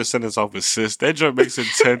when you started sending this off with sis, that joke makes it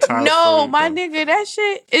 10 times. No, my nigga, that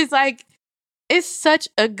shit is like, it's such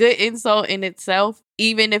a good insult in itself,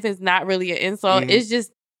 even if it's not really an insult. It's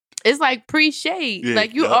just, it's like pre-shade.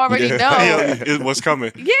 Like you already know what's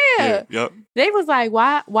coming. Yeah. Yep. They was like,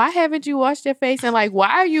 why haven't you washed your face? And like,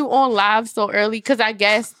 why are you on live so early? Because I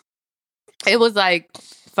guess it was like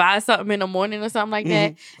 5 something in the morning or something like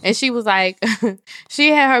that. And she was like,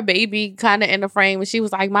 she had her baby kind of in the frame, and she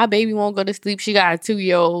was like, my baby won't go to sleep. She got a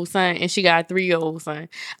 2-year-old son and she got a 3-year-old son.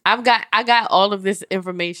 I got all of this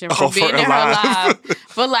information from being in her live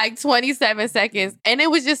for like 27 seconds. And it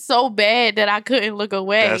was just so bad that I couldn't look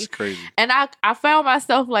away. That's crazy. And I found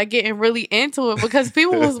myself like getting really into it because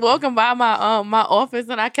people was walking by my my office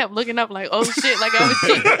and I kept looking up like, oh shit, like I was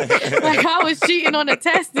cheating. Like I was cheating on the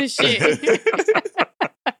test and shit.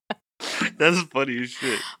 That's funny as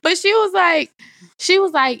shit. But she was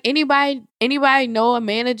like, anybody know a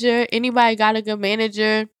manager? Anybody got a good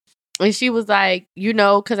manager? And she was like, you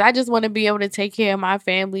know, because I just want to be able to take care of my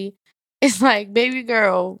family. It's like, baby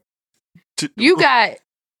girl, you got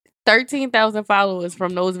 13,000 followers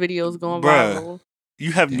from those videos going viral.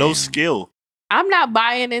 You have no skill. I'm not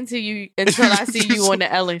buying into you until I see you on the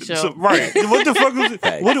Ellen show. So, right. What the fuck was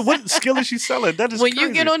it? What skill is she selling? That is when crazy.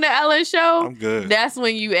 You get on the Ellen show, I'm good. That's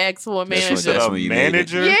when you ask for a manager. That's when you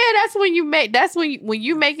manager? Yeah, that's when you make. That's when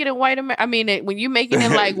you make it in white. When you make it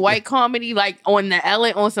in like white comedy, like on the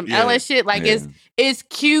Ellen, on some Ellen shit. Like it's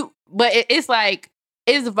cute, but it's like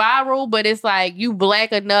it's viral, but it's like you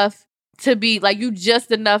black enough to be like you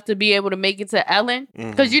just enough to be able to make it to Ellen.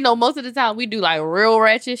 Because you know most of the time we do like real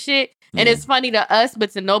ratchet shit. And it's funny to us,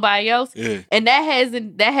 but to nobody else. Yeah. And that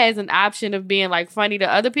has an option of being like funny to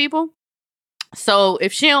other people. So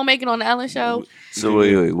if she don't make it on the Ellen show. So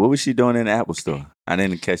wait, what was she doing in the Apple store? I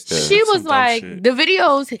didn't catch that. She was like, the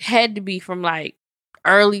videos had to be from like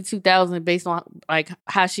early 2000 based on like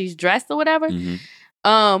how she's dressed or whatever.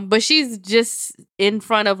 But she's just in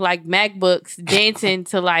front of like MacBooks dancing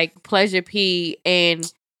to like Pleasure P,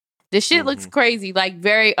 and the shit looks crazy, like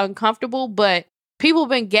very uncomfortable, but people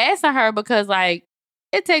been gassing her because, like,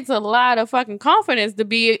 it takes a lot of fucking confidence to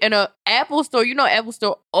be in a Apple store. You know, Apple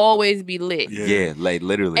store always be lit. Yeah, like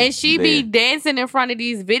literally. And she be dancing in front of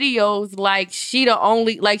these videos like she the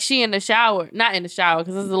only, like she in the shower. Not in the shower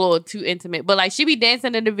because it's a little too intimate. But like she be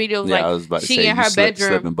dancing in the videos like I was about to she say, in her bedroom.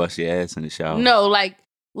 Slip and bust your ass in the shower. No, like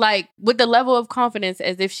with the level of confidence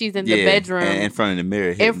as if she's in the bedroom. In front of the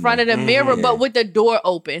mirror. In front of the mirror, but with the door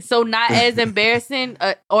open. So not as embarrassing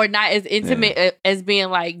or not as intimate as being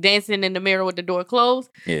like dancing in the mirror with the door closed.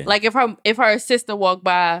 Yeah. Like if her sister walked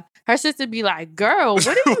by, her sister be like, girl, what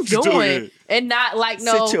are you doing? And not like,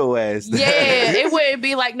 no. Sit your ass down. Yeah, it wouldn't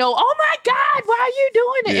be like, no, oh my God, why are you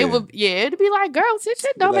doing it? It'd be like, girl, sit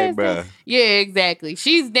your dumb ass down. Yeah, exactly.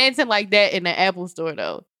 She's dancing like that in the Apple store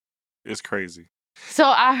though. It's crazy. So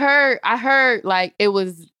I heard like it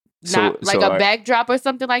was not like a backdrop or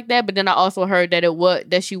something like that, but then I also heard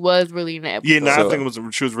that she was really in the Apple store. Yeah, I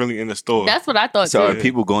think she was really in the store. That's what I thought. So too. Are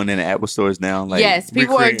people going into Apple stores now? Like, yes,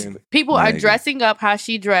 people are dressing up how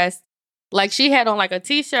she dressed. Like she had on like a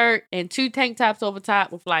t-shirt and 2 tank tops over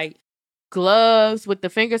top with like gloves with the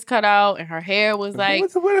fingers cut out, and her hair was like,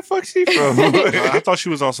 where the fuck she from? I thought she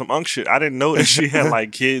was on some unk shit. I didn't know that she had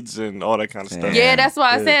like kids and all that kind of stuff. Yeah, that's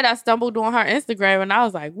why I said I stumbled on her Instagram and I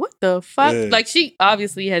was like, what the fuck? Yeah. Like she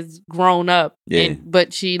obviously has grown up,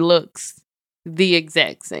 but she looks the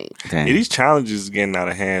exact same. Yeah, these challenges getting out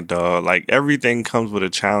of hand, dog. Like everything comes with a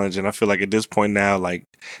challenge, and I feel like at this point now, like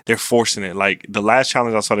they're forcing it. Like the last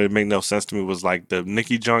challenge I saw that made no sense to me was like the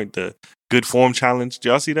Nicki joint, the Good Form challenge. Did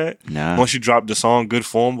y'all see that? Nah. Once you drop the song Good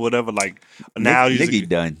Form, whatever, like now Nicki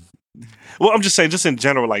done. Well, I'm just saying, just in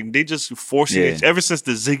general, like they just forcing it ever since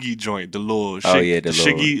the Ziggy joint, the little the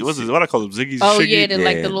Shiggy, what I call them, Ziggy. Oh Shiggy. yeah,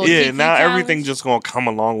 like the little now challenge. everything just gonna come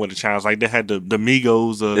along with the challenge. Like they had the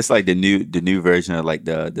Migos. It's like the new version of like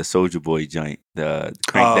the Soulja Boy joint, the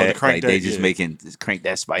crank that. Like they just making crank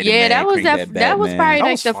that Spider Man. Yeah, that was that was probably that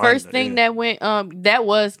like was the fun, first thing that went. That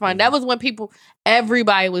was fun. That was when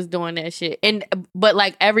everybody was doing that shit, but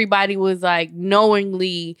like everybody was like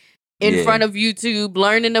knowingly in front of YouTube,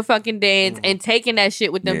 learning the fucking dance and taking that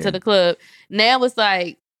shit with them to the club. Now it's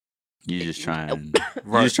like, you're just trying to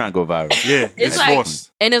go viral. Yeah, it's like, forced.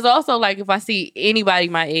 And it's also like if I see anybody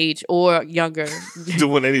my age or younger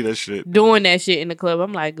doing any of that shit, in the club,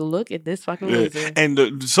 I'm like, look at this fucking loser. And the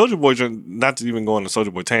Soulja Boy, not to even go on the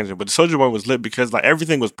Soulja Boy tangent, but the Soulja Boy was lit because like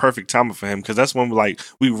everything was perfect timing for him, because that's when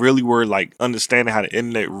we really were like understanding how the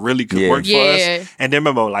internet really could work for us. And then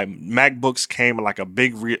remember, like MacBooks came like a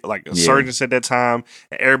big surgence at that time,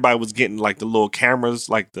 and everybody was getting like the little cameras,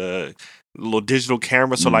 like the little digital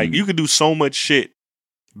camera, so like you could do so much shit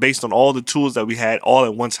based on all the tools that we had all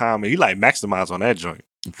at one time, and he like maximized on that joint.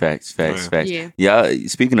 Facts. Yeah,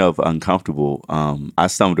 speaking of uncomfortable, I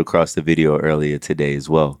stumbled across the video earlier today as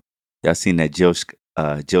well. Y'all seen that Jill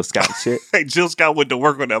Scott shit? Hey, Jill Scott went to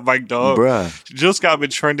work on that mic, dog. Bruh. Jill Scott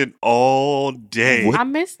been trending all day. I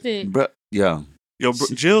missed it. Bruh, yo,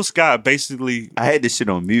 Jill Scott basically, I had this shit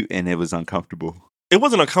on mute and it was uncomfortable. It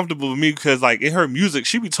wasn't uncomfortable with me because, like, in her music,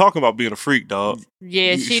 she be talking about being a freak, dog.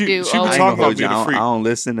 Yeah, she do. She be talking about being a freak. I don't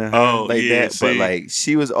listen to her that, but like,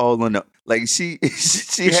 she was all on the like she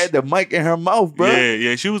had the mic in her mouth, bro.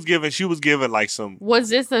 Yeah. She was giving like some. Was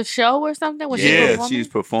this a show or something? She was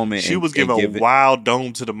performing. She was giving a wild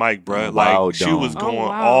dome to the mic, bro. Like she was going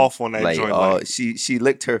off on that joint. Like, she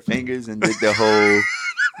licked her fingers and did the whole.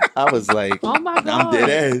 I was like, oh my God. I'm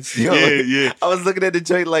dead ass. Yo, yeah. I was looking at the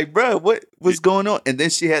joint like, bro, what's going on? And then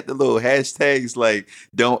she had the little hashtags like,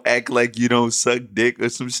 don't act like you don't suck dick or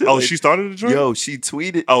some shit. Oh, like, she started the joint? Yo, she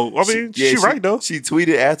tweeted. Oh, I mean, she right though. She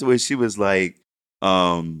tweeted afterwards. She was like,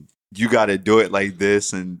 you got to do it like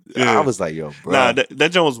this. And I was like, yo, bro. Nah,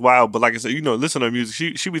 that joint was wild. But like I said, listen to her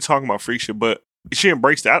music. She be talking about freak shit, but she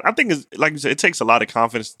embraced it. I think it's like you said, it takes a lot of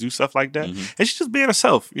confidence to do stuff like that, and she's just being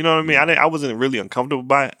herself. You know what I mean? I wasn't really uncomfortable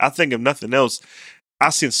by it. I think if nothing else, I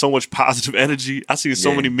seen so much positive energy. I seen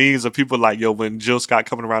so many memes of people like, yo, when Jill Scott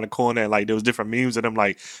coming around the corner, and like there was different memes of them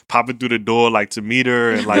like popping through the door like to meet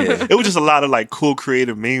her, and like it was just a lot of like cool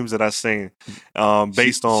creative memes that I seen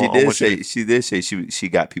based on what she did say she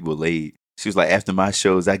got people laid. She was like, after my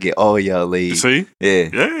shows, I get all y'all laid. See? Yeah.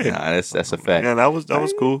 Nah, that's a fact. Yeah, that was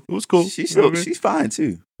cool. It was cool. She's fine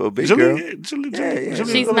too for a big girl.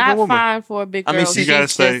 She's not fine for a big girl. I mean,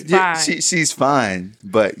 she's fine,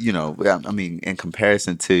 but I mean, in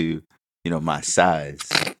comparison to my size,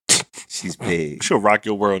 she's big. She'll rock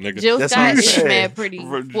your world, nigga. Jill Scott is mad pretty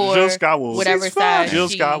for Jill Scott will, whatever size. Jill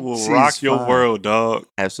Scott will rock your world, dog.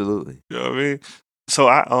 Absolutely. You know what I mean? So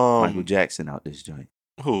Michael Jackson out this joint.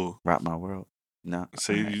 Who? Rock My World. No.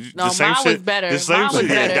 See, no, the same mine shit, was better. The same mine was shit.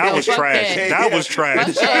 better. That was trash. That was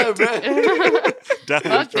trash. That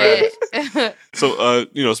was trash. So,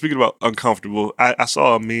 speaking about uncomfortable, I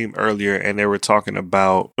saw a meme earlier, and they were talking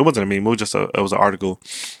about. It wasn't a meme. It was just it was an article,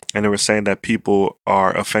 and they were saying that people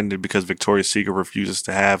are offended because Victoria's Secret refuses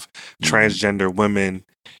to have transgender women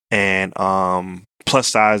and plus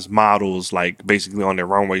size models like basically on their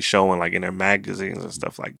runway show and like in their magazines and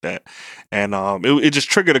stuff like that. And it just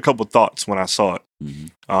triggered a couple thoughts when I saw it.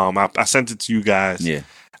 I sent it to you guys. Yeah.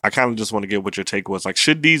 I kind of just want to get what your take was. Like,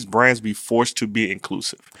 should these brands be forced to be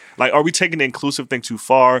inclusive? Like, are we taking the inclusive thing too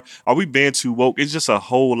far? Are we being too woke? It's just a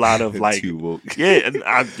whole lot of like too woke. Yeah.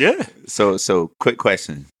 So quick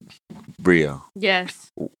question, Brio.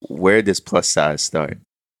 Yes. Where does plus size start?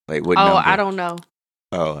 Like what number? I don't know.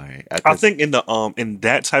 Oh, all right. I think in the in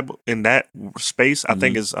that space, I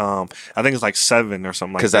think it's like 7 or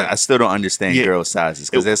something like that. Because I still don't understand girl sizes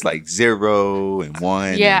because it's like 0 and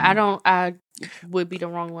 1. Yeah, I would be the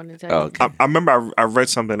wrong one to tell you. Okay. I remember I read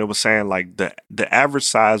something that was saying like the average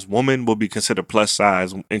size woman will be considered plus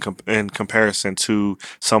size in comparison to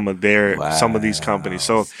some of these companies.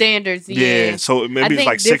 So standards, yeah. So maybe it's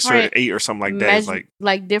like 6 or 8 or something like that. It's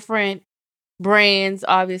like different brands,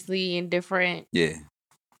 obviously, and different. Yeah.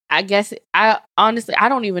 I guess I honestly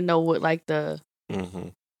don't even know what like the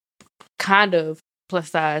kind of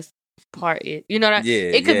plus size part is. You know what I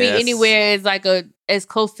mean? It could be anywhere as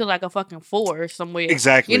close to like a fucking 4 somewhere.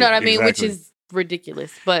 Exactly. You know what I mean? Which is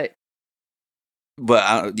ridiculous. But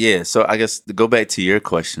so I guess to go back to your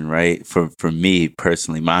question, right? For me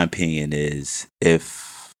personally, my opinion is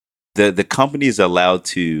if the company is allowed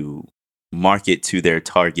to market to their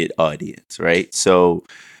target audience, right? So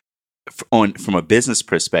from a business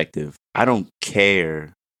perspective, I don't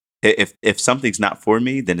care if something's not for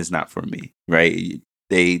me, then it's not for me, right?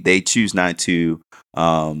 They choose not to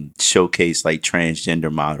showcase like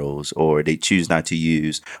transgender models, or they choose not to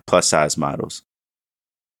use plus size models.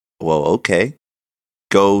 Well, okay,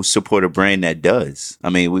 go support a brand that does. I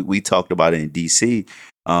mean, we talked about it in DC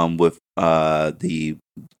with the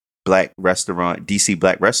DC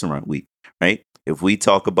Black Restaurant Week, right? If we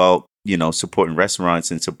talk about supporting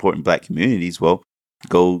restaurants and supporting Black communities, well,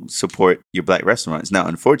 go support your Black restaurants. Now,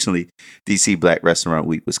 unfortunately, DC Black Restaurant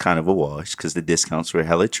Week was kind of a wash because the discounts were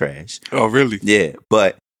hella trash. Oh, really? Yeah,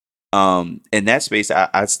 but in that space,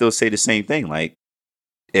 I'd still say the same thing. Like,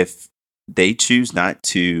 if they choose not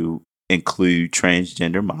to include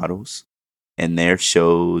transgender models in their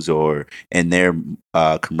shows or in their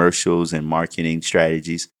commercials and marketing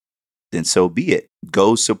strategies, then so be it.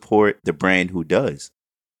 Go support the brand who does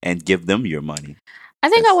and give them your money. I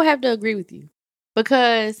think I would have to agree with you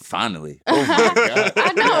because finally, oh my God,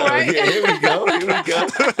 I know, right? Here we go.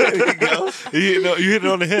 You hit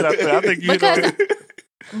it on the head. I think you hit it on the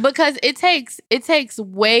head. Because it takes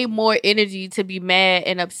way more energy to be mad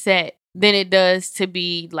and upset than it does to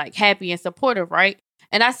be like happy and supportive, right?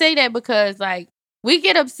 And I say that because like we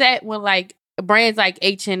get upset when like brands like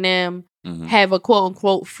H&M have a quote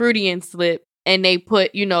unquote Freudian slip and they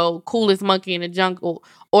put, coolest monkey in the jungle,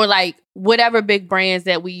 or like whatever big brands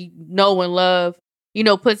that we know and love,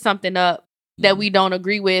 put something up that we don't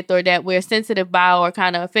agree with or that we're sensitive by or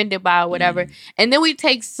kind of offended by or whatever. And then we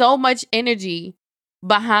take so much energy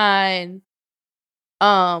behind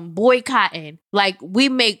boycotting. Like we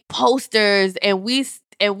make posters and we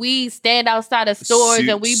stand outside of stores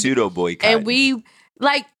and we pseudo boycott and we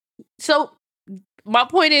like. So my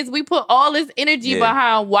point is, we put all this energy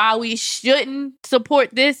behind why we shouldn't support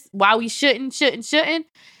this, why we shouldn't.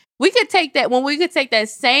 We could take that when we could take that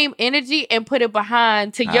same energy and put it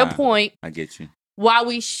behind, to your point. I get you. Why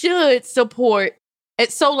we should support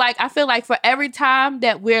it. So like, I feel like for every time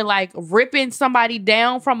that we're like ripping somebody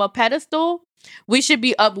down from a pedestal, we should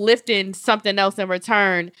be uplifting something else in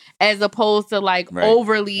return, as opposed to like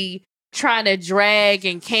overly trying to drag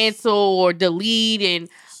and cancel or delete and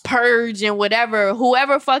purge and whatever.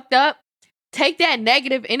 Whoever fucked up, take that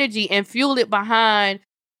negative energy and fuel it behind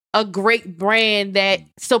a great brand that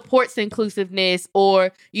supports inclusiveness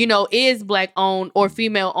or, is Black owned or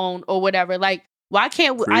female owned or whatever. Like, why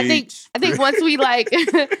can't we, I think once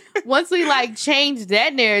we change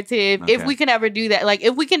that narrative, if we can ever do that, like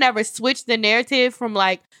if we can ever switch the narrative from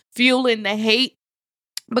like fueling the hate,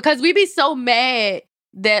 because we be so mad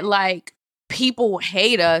that like people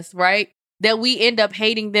hate us, right? That we end up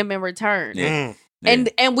hating them in return. Yeah.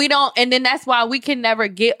 And we don't, and then that's why we can never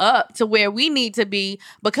get up to where we need to be,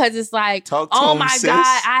 because it's like, oh my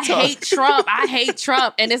God, I hate Trump. I hate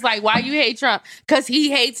Trump. And it's like, why you hate Trump? Because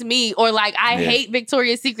he hates me. Or like, I hate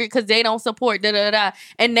Victoria's Secret because they don't support da-da-da.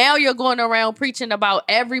 And now you're going around preaching about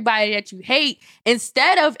everybody that you hate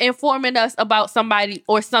instead of informing us about somebody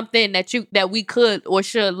or something that we could or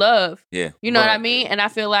should love. Yeah. You know what I mean? And I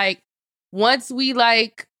feel like once we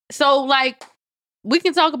we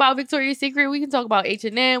can talk about Victoria's Secret. We can talk about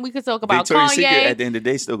H&M. We can talk about Victoria's Kanye. Secret, at the end of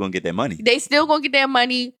the day, still gonna get that money. They still gonna get their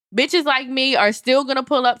money. Bitches like me are still gonna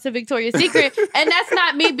pull up to Victoria's Secret, and that's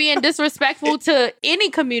not me being disrespectful to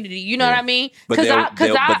any community. You know what I mean?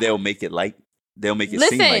 But they'll make it like seem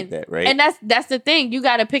like that, right? And that's the thing. You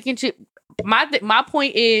gotta pick and choose. My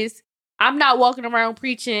point is, I'm not walking around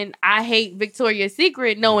preaching I hate Victoria's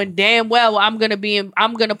Secret, knowing damn well I'm gonna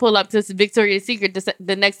pull up to Victoria's Secret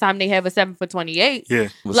the next time they have a 7 for $28. Yeah,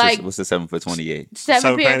 what's the 7 for $28?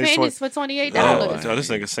 7 pair of panties for $28. This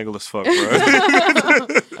nigga single as fuck, bro.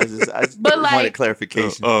 I just wanted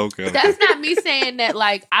clarification. Okay. That's not me saying that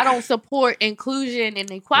like I don't support inclusion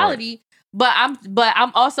and equality, but I'm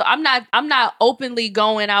not openly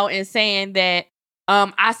going out and saying that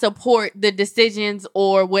I support the decisions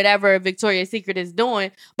or whatever Victoria's Secret is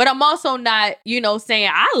doing, but I'm also not, saying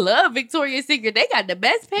I love Victoria's Secret. They got the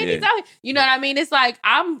best panties out here. You know what I mean? It's like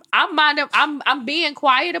I'm being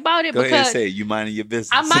quiet about it. Go because ahead and say it. You minding your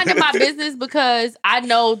business. I'm minding my business because I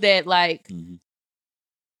know that like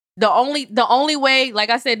the only way, like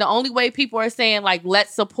I said, the only way people are saying like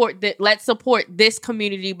let's support this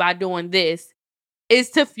community by doing this is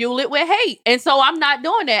to fuel it with hate. And so I'm not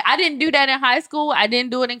doing that. I didn't do that in high school. I didn't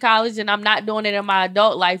do it in college, and I'm not doing it in my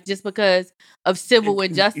adult life just because of civil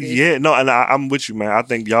injustice. Yeah, no, and I'm with you, man. I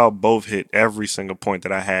think y'all both hit every single point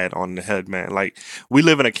that I had on the head, man. Like, we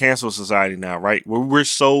live in a cancel society now, right? Where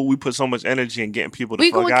we put so much energy in getting people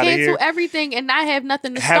to fuck out of here. We cancel everything and not have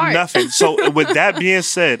nothing to have start. Nothing. So with that being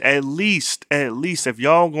said, at least if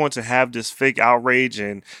y'all going to have this fake outrage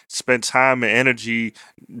and spend time and energy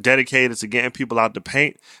dedicated to getting people out the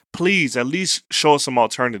paint, please at least show us some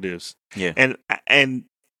alternatives. Yeah. And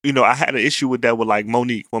I had an issue with that with like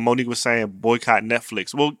Monique, when Monique was saying boycott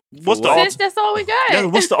Netflix. Well, that's all we got. Yeah,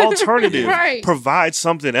 what's the alternative? Right. Provide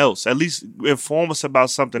something else. At least inform us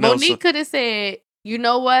about something else. Monique could have said, you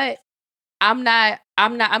know what?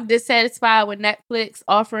 I'm dissatisfied with Netflix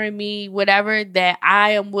offering me whatever that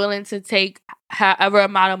I am willing to take however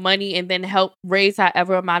amount of money and then help raise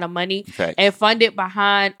however amount of money and fund it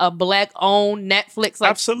behind a black owned Netflix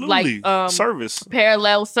service,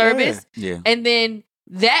 parallel service. Yeah. And then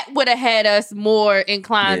that would have had us more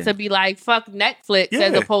inclined to be like, fuck Netflix,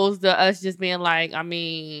 as opposed to us just being like, I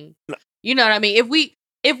mean, you know what I mean?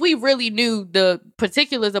 If we really knew the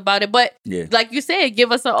particulars about it, but like you said,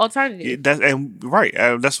 give us an alternative.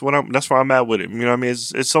 That's where I'm at with it. You know what I mean?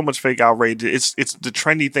 It's so much fake outrage. It's the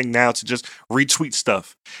trendy thing now to just retweet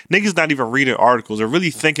stuff. Niggas not even reading articles. They're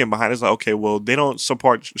really thinking behind it. It's like, okay, well, they don't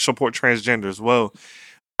support transgenders. Well,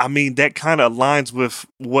 I mean, that kind of aligns with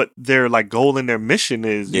what their like goal and their mission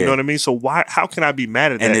is. You know what I mean? So how can I be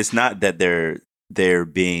mad at that? And it's not that they're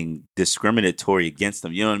being discriminatory against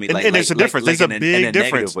them. You know what I mean? And there's a difference. There's a big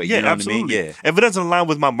difference. Way, yeah, you know absolutely. What I mean? Yeah. If it doesn't align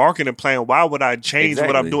with my marketing plan, why would I change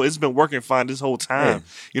what I'm doing? It's been working fine this whole time. Yeah.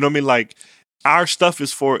 You know what I mean? Like, our stuff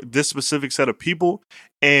is for this specific set of people,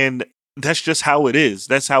 and that's just how it is.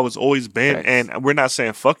 That's how it's always been. Right. And we're not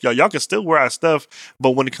saying fuck y'all. Y'all can still wear our stuff,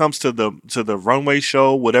 but when it comes to the runway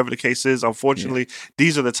show, whatever the case is, unfortunately,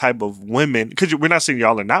 these are the type of women. Because we're not saying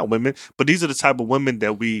y'all are not women, but these are the type of women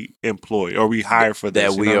that we employ or we hire for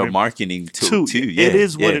this. That we are marketing to. Yeah. It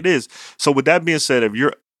is what it is. So with that being said, if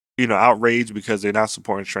you're outraged because they're not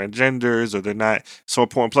supporting transgenders or they're not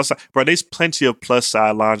supporting plus size, bro, there's plenty of plus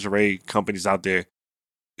size lingerie companies out there.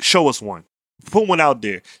 Show us one. Put one out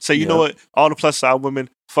there. Say, you know what? All the plus size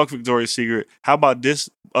women, fuck Victoria's Secret. How about this?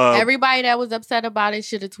 Everybody that was upset about it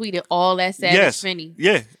should have tweeted all that Savage Fenty.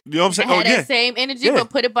 Yeah. You know what I'm saying? Had that same energy,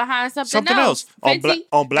 but put it behind something else. On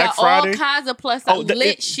Black Friday. All kinds of plus size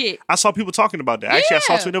lit shit. I saw people talking about that. Actually, I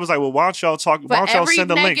saw tweet. It was like, well, why don't y'all talk? Why don't y'all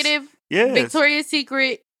send the links? Victoria's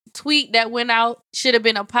Secret tweet that went out should have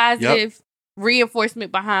been a positive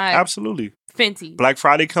reinforcement behind. Absolutely. Fenty. Black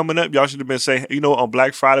Friday coming up. Y'all should have been saying, on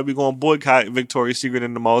Black Friday, we're going to boycott Victoria's Secret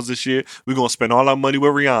in the malls this year. We're going to spend all our money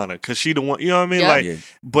with Rihanna because she the one, you know what I mean?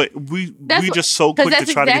 But we just so quick to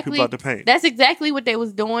try to get people out the paint. That's exactly what they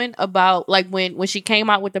was doing about, like, when she came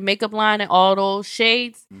out with the makeup line and all those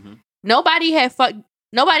shades. Mm-hmm. Nobody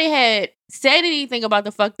had said anything about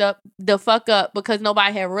the fuck up because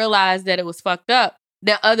nobody had realized that it was fucked up.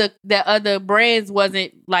 That other brands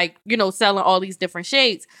wasn't like, selling all these different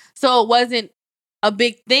shades. So it wasn't a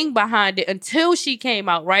big thing behind it until she came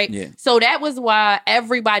out, right? Yeah. So that was why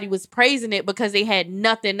everybody was praising it because they had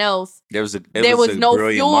nothing else. There was no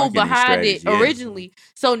fuel behind it originally.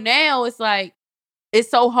 So now it's like, it's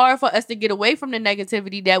so hard for us to get away from the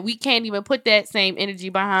negativity that we can't even put that same energy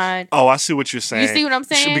behind. Oh, I see what you're saying. You see what I'm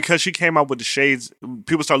saying? Because she came out with the shades,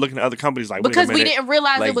 people start looking at other companies like, because we didn't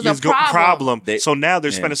realize it was a problem. So now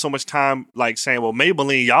they're spending so much time like saying, well,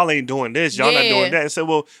 Maybelline, y'all ain't doing this, y'all not doing that. And said,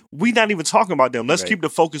 well, we not even talking about them. Let's keep the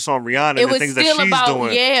focus on Rihanna and the things that she's doing. It was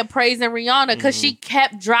still about, praising Rihanna because she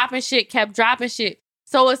kept dropping shit.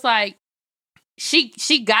 So it's like,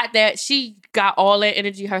 she got that. She got all that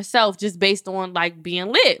energy herself just based on like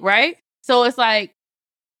being lit, right? So it's like,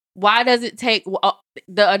 why does it take?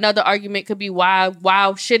 Another argument could be why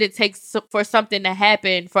should it take for something to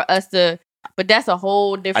happen for us to? But that's a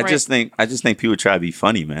whole different. I just think people try to be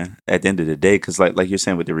funny, man. At the end of the day, because like you're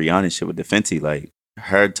saying with the Rihanna shit with the Fenty, like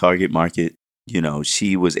her target market,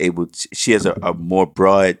 she was able. She has a more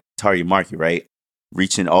broad target market, right?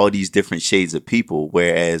 Reaching all these different shades of people,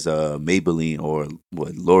 whereas Maybelline or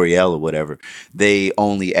L'Oreal or whatever, they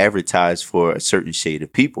only advertise for a certain shade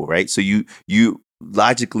of people, right? So you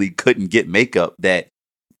logically couldn't get makeup that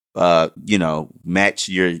match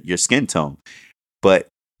your skin tone, but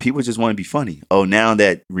people just want to be funny. Oh, now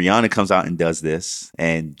that Rihanna comes out and does this,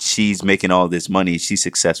 and she's making all this money, she's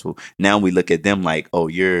successful. Now we look at them like, oh,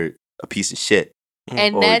 you're a piece of shit.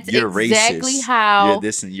 And that's exactly how you're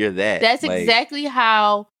this and you're that. That's exactly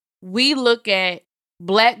how we look at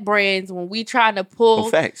black brands when we trying to pull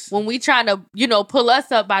pull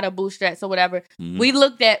us up by the bootstraps or whatever. Mm-hmm.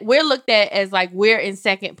 We're looked at as like we're in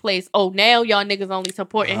second place. Oh, now y'all niggas only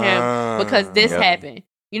supporting him because this happened.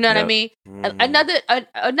 You know what I mean?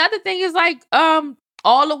 Another thing is like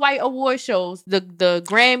all the white award shows, the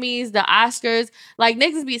Grammys, the Oscars, like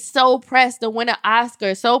niggas be so pressed to win an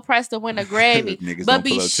Oscar, so pressed to win a Grammy, but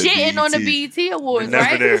be shitting on the BET Awards,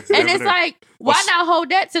 right? And it's like, why not hold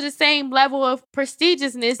that to the same level of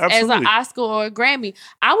prestigiousness as an Oscar or a Grammy?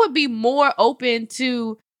 I would be more open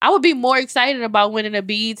to I would be more excited about winning a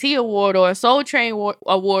BET award or a Soul Train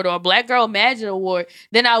award or a Black Girl Magic award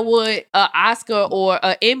than I would a Oscar or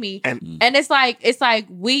a Emmy. And it's like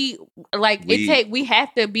we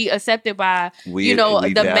have to be accepted by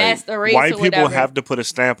the master race. White or people whatever. have to put a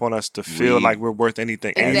stamp on us to feel like we're worth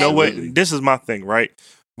anything. And you know what? This is my thing, right?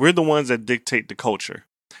 We're the ones that dictate the culture.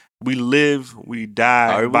 We live, we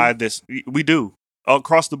die by this. We do.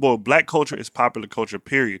 Across the board, Black culture is popular culture,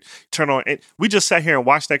 period. Turn on it. We just sat here and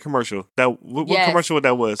watched that commercial. What commercial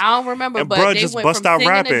that was? I don't remember, and but bruh they just went bust from out singing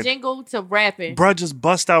rapping. a jingle to rapping. Bruh just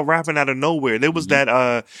bust out rapping out of nowhere. There was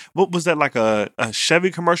that, what was that, like a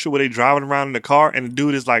Chevy commercial where they driving around in the car and the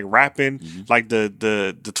dude is like rapping like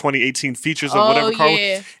the 2018 features or whatever car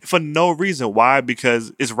for no reason. Why?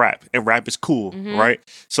 Because it's rap and rap is cool, right?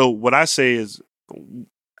 So what I say is,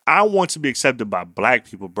 I want to be accepted by Black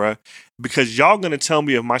people, bruh, because y'all gonna tell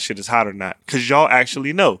me if my shit is hot or not, because y'all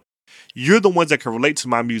actually know. You're the ones that can relate to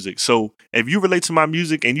my music. So if you relate to my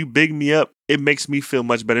music and you big me up, it makes me feel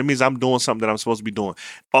much better. It means I'm doing something that I'm supposed to be doing.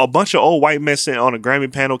 A bunch of old white men sitting on a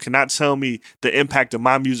Grammy panel cannot tell me the impact of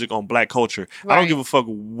my music on Black culture. Right. I don't give a fuck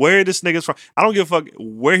where this nigga's from. I don't give a fuck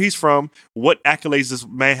where he's from, what accolades this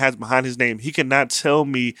man has behind his name. He cannot tell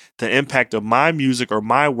me the impact of my music or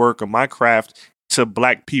my work or my craft to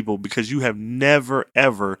Black people, because you have never,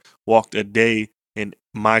 ever walked a day in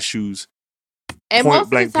my shoes. And most of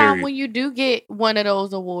the time when you do get one of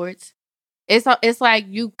those awards, it's like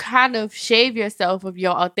you kind of shave yourself of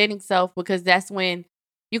your authentic self, because that's when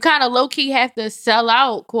you kind of low-key have to sell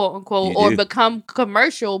out, quote unquote, or become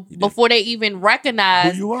commercial before they even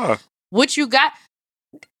recognize who you are, what you got.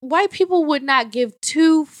 White people would not give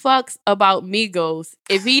two fucks about Migos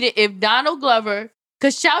if Donald Glover,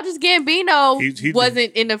 because Childish Gambino he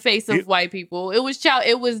wasn't in the face of white people. It was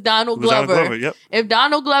Donald Glover. Yep. If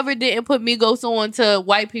Donald Glover didn't put Migos on to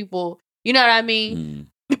white people, you know what I mean?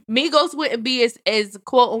 Migos wouldn't be as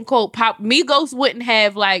quote unquote pop. Migos wouldn't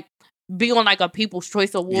have be on like a People's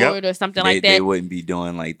Choice Award or something like that. They wouldn't be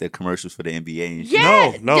doing like the commercials for the NBA and shit.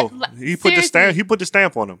 Yeah, no. He put the stamp. He put the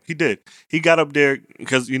stamp on him. He did. He got up there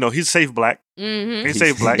because he's safe Black. Mm-hmm. He's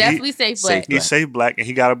safe Black. Definitely safe Black. He's safe Black, and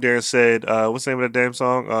he got up there and said, "What's the name of that damn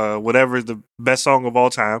song? Whatever is the best song of all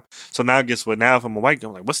time." So now, guess what? Now, if I'm a white guy,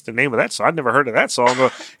 I'm like, "What's the name of that song? I never heard of that song." Or, you know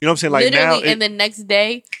what I'm saying? Like literally, now, and the next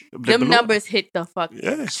day, them numbers hit the fucking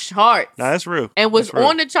charts. Nah, that's real. And was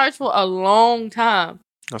on the charts for a long time.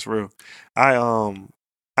 That's real. I don't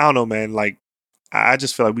know, man. Like, I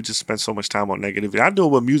just feel like we just spend so much time on negativity. I do it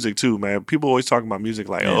with music too, man. People always talking about music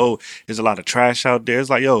like, oh, there's a lot of trash out there. It's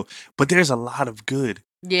like, yo, but there's a lot of good.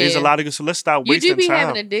 Yeah. There's a lot of good. So let's stop wasting time. You do be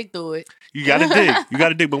having to dig through it. You gotta dig. You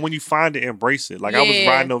gotta dig. But when you find it, embrace it. Like I was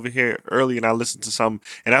riding over here early and I listened to something,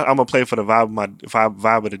 and I'm gonna play for the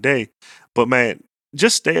vibe of the day. But man,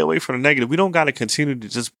 just stay away from the negative. We don't got to continue to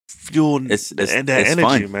just fuel that energy,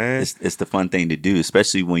 fun. Man. It's the fun thing to do,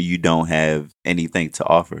 especially when you don't have anything to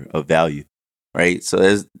offer of value, right? So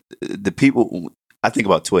as the people, I think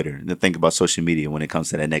about Twitter and think about social media when it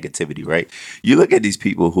comes to that negativity, right? You look at these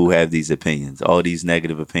people who have these opinions, all these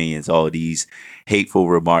negative opinions, all these hateful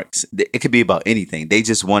remarks. It could be about anything. They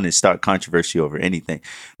just want to start controversy over anything.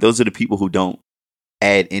 Those are the people who don't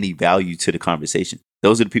add any value to the conversation.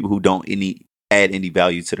 Those are the people who don't add any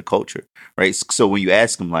value to the culture, right? So when you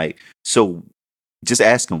ask them, just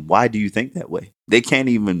ask them, why do you think that way? They can't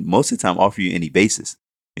even most of the time offer you any basis.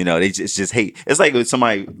 They just hate. It's like with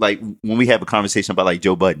somebody, like when we have a conversation about like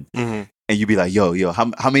Joe Budden, and you be like, yo,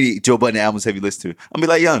 how many Joe Budden albums have you listened to? I'm be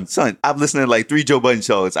like, young son, I've listened to like 3 Joe Budden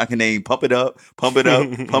shows. I can name Pump It Up, Pump It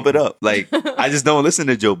Up, Pump It Up. Like I just don't listen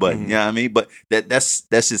to Joe Budden. You know what I mean? But that's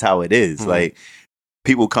just how it is. Like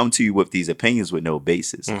people come to you with these opinions with no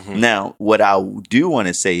basis. Now, what I do want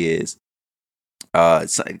to say is,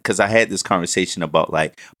 because I had this conversation about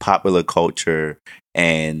like popular culture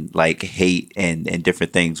and like hate and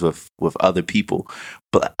different things with other people,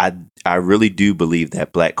 but I really do believe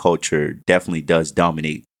that Black culture definitely does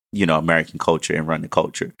dominate, American culture and run the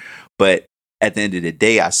culture. But at the end of the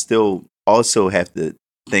day, I still also have to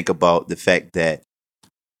think about the fact that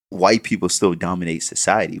white people still dominate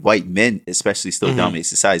society. White men especially still dominate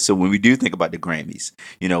society. So when we do think about the Grammys,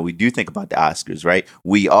 we do think about the Oscars, right?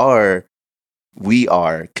 We are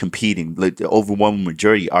competing. Like the overwhelming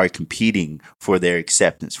majority are competing for their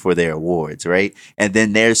acceptance, for their awards, right? And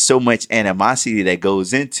then there's so much animosity that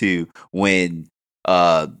goes into when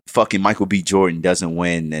fucking Michael B. Jordan doesn't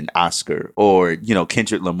win an Oscar, or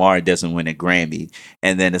Kendrick Lamar doesn't win a Grammy,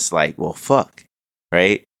 and then it's like, well, fuck,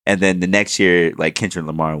 right? And then the next year, like Kendrick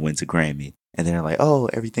Lamar wins a Grammy, and they're like, "Oh,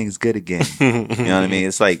 everything's good again." You know what I mean?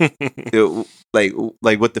 It's like,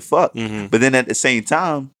 like what the fuck? But then at the same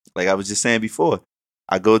time, like I was just saying before,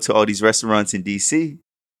 I go to all these restaurants in DC,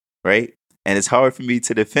 right? And it's hard for me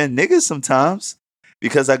to defend niggas sometimes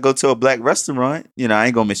because I go to a black restaurant. You know, I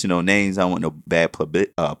ain't gonna mention no names. I don't want no bad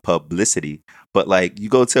publicity. But like, you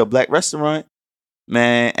go to a black restaurant,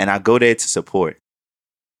 man, and I go there to support,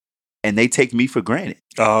 and they take me for granted.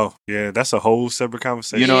 Oh yeah, that's a whole separate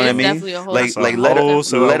conversation. You know what I mean? Like let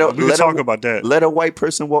a white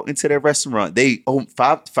person walk into their restaurant. They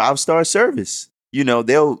five-star service. You know,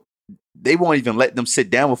 they won't even let them sit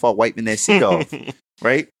down without wiping their seat off.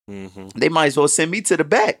 Right? Mm-hmm. They might as well send me to the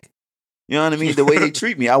back. You know what I mean? The way they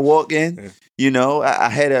treat me. I walk in, you know, I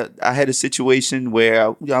had a situation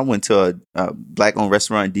where I went to a black-owned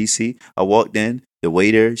restaurant in DC. I walked in, the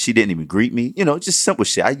waiter, she didn't even greet me. You know, just simple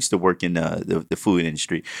shit. I used to work in the food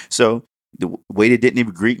industry. So the waiter didn't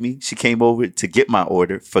even greet me. She came over to get my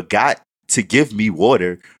order, forgot to give me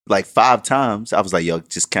water like 5 times. I was like, yo,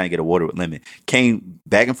 just can't get a water with lemon. Came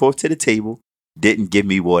back and forth to the table. Didn't give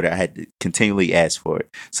me water. I had to continually ask for it.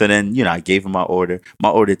 So then, you know, I gave him my order. My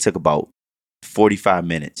order took about 45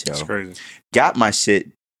 minutes, yo. That's crazy. Got my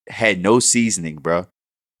shit, had no seasoning, bro.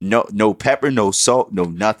 No pepper, no salt, no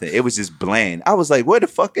nothing. It was just bland. I was like, where the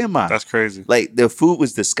fuck am I? That's crazy. Like, the food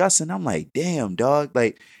was disgusting. I'm like, damn, dog.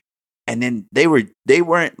 Like, and then they were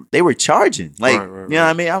charging. Like, right. You know what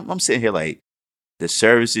I mean? I'm sitting here like, the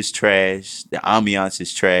service is trash, the ambiance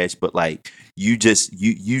is trash, but like, you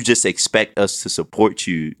just expect us to support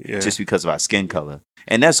you just because of our skin color.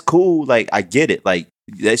 And that's cool. Like, I get it. Like,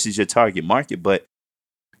 this is your target market, but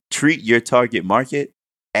treat your target market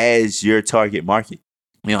as your target market.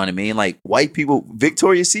 You know what I mean? Like, white people,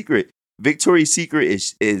 Victoria's Secret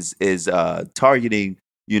is targeting,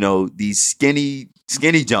 you know, these skinny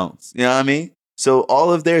Jones. You know what I mean? So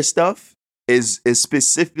all of their stuff is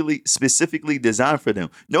specifically designed for them.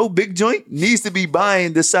 No big joint needs to be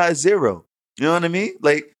buying the size 0. You know what I mean?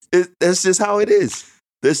 Like, that's just how it is.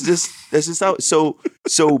 That's just how.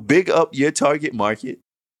 So big up your target market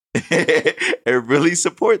and really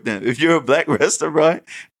support them. If you're a black restaurant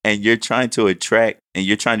and you're trying to attract and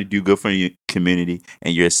you're trying to do good for your community,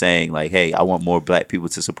 and you're saying like, hey, I want more black people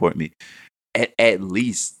to support me, at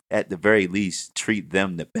the very least, treat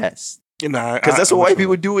them the best. You know, because that's what white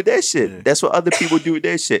people do with that shit. Yeah. That's what other people do with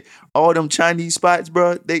their shit. All them Chinese spots,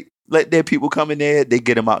 bro, they let their people come in there. They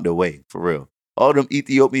get them out the way, for real. All them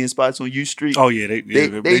Ethiopian spots on U Street. Oh yeah, they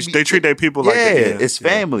treat their people like that. Yeah, it's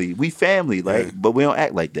family. We family, like, but we don't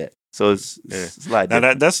act like that. So it's like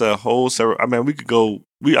now that's a whole separate. I mean, we could go.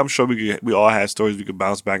 I'm sure we all have stories we could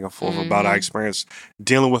bounce back and forth about our experience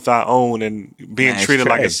dealing with our own and being treated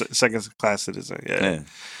like a second class citizen. Yeah.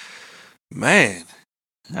 Man.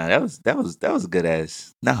 Nah, that was a good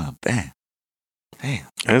ass. Nah, damn.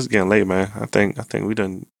 It's getting late, man. I think we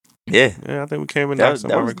done. Yeah, I think we came in.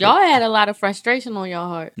 Y'all had a lot of frustration on your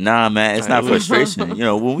heart. Nah, man, it's not frustration. You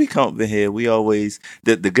know, when we come up in here, we always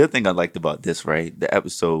the good thing I liked about this, right? The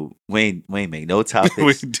episode, we ain't make no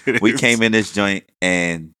topics. We came in this joint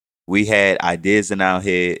and we had ideas in our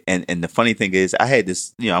head, and the funny thing is, I had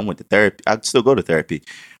this. You know, I went to therapy. I still go to therapy.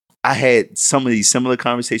 I had some of these similar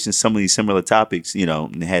conversations, some of these similar topics, you know,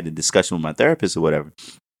 and had a discussion with my therapist or whatever.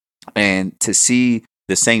 And to see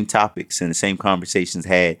the same topics and the same conversations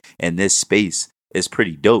had in this space is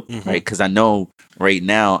pretty dope, right? Because I know right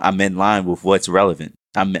now I'm in line with what's relevant.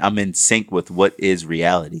 I'm in sync with what is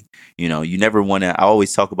reality. You know, you never want to, I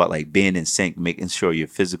always talk about like being in sync, making sure your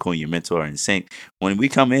physical and your mental are in sync. When we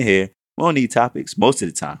come in here, we don't need topics most of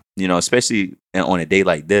the time, you know, especially on a day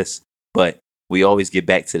like this. But we always get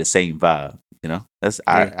back to the same vibe, you know. That's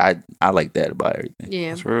I like that about everything.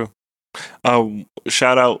 Yeah, that's real.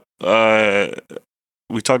 Shout out.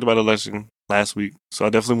 We talked about election last week, so I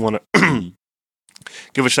definitely want to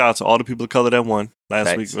give a shout out to all the people of color that won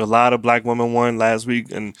last week. A lot of black women won last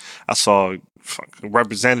week, and I saw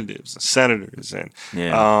representatives, and senators,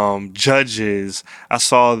 and judges. I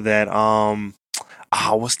saw that.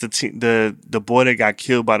 What's the team? The boy that got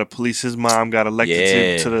killed by the police. His mom got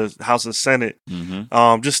elected to the House of Senate.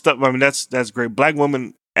 Just stuff. I mean, that's great. Black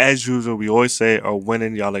women, as usual, we always say, are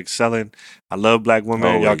winning. Y'all excelling. I love black women.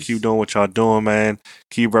 Always. Y'all keep doing what y'all doing, man.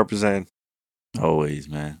 Keep representing. Always,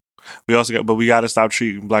 man. We got to stop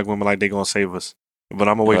treating black women like they gonna save us. But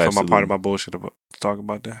I'm gonna wait for my part of my bullshit to talk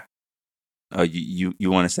about that. Oh, you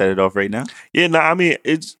want to set it off right now? Yeah, no. I mean,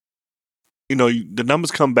 it's. You know, the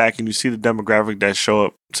numbers come back and you see the demographic that show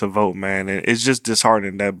up to vote, man. And it's just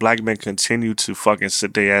disheartening that black men continue to fucking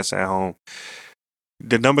sit their ass at home.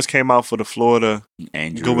 The numbers came out for the Florida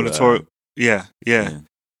gubernatorial. Yeah.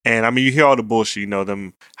 And I mean, you hear all the bullshit, you know,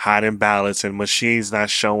 them hiding ballots and machines not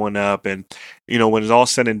showing up. And, you know, when it's all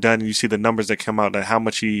said and done, and you see the numbers that come out, that how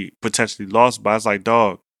much he potentially lost by, it's like,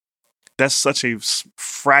 dog, That's such a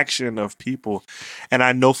fraction of people. And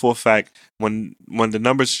I know for a fact when the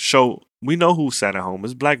numbers show, we know who sat at home.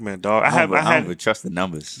 It's black men, dog. I don't even trust the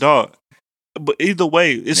numbers, dog. But either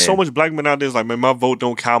way, it's so much black men out there. It's like, man, my vote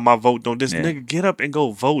don't count. My vote don't. This nigga, get up and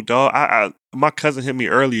go vote, dog. My cousin hit me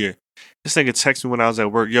earlier. This nigga texted me when I was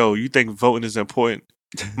at work. Yo, you think voting is important?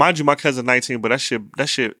 Mind you, my cousin 19, but that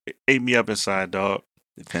shit ate me up inside, dog.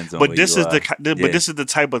 Depends on but this is but this is the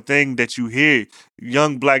type of thing that you hear.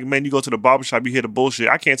 Young black men, you go to the barbershop, you hear the bullshit.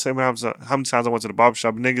 I can't tell you how many times I went to the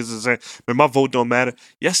barbershop. Niggas is saying, man, my vote don't matter.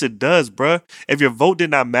 Yes, it does, bruh. If your vote did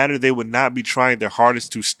not matter, they would not be trying their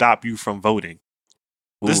hardest to stop you from voting.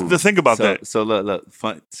 The thing about that. So look,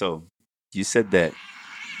 fun. So you said that.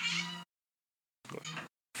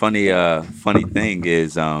 Funny thing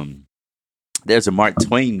is, there's a Mark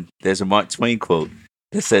Twain quote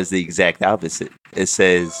that says the exact opposite. It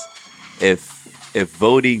says, if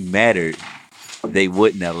voting mattered, they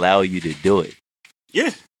wouldn't allow you to do it. Yeah.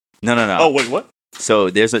 No. Oh, wait, what? So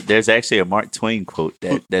there's actually a Mark Twain quote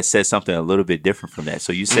that says something a little bit different from that.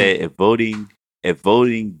 So you said if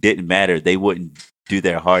voting didn't matter, they wouldn't do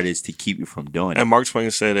their hardest to keep you from doing it. And Mark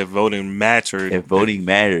Twain said if voting mattered,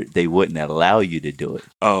 they wouldn't allow you to do it.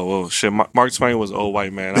 Oh, well, shit. Mark Twain was an old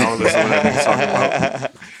white man. I don't listen to what that nigga's talking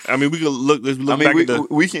about. I mean, we can look. Let's look back at the.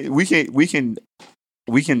 We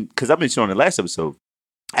can, because I've been showing the last episode.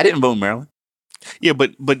 I didn't vote in Maryland. Yeah,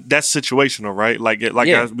 but that's situational, right?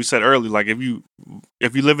 As we said earlier, like if you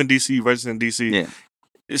live in DC, register in DC,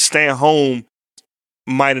 staying home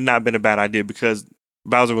might have not been a bad idea because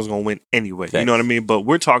Bowser was going to win anyway. Thanks. You know what I mean? But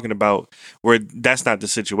we're talking about where that's not the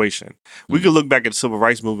situation. We could look back at the Civil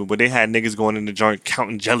Rights Movement where they had niggas going in the joint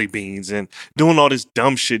counting jelly beans and doing all this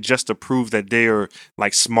dumb shit just to prove that they are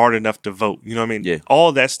like smart enough to vote. You know what I mean? Yeah.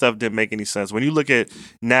 All that stuff didn't make any sense. When you look at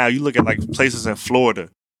now, you look at like places in Florida.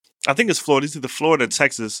 I think it's Florida. It's either Florida or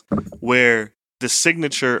Texas where the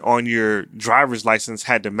signature on your driver's license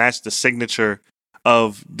had to match the signature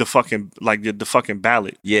of the fucking the fucking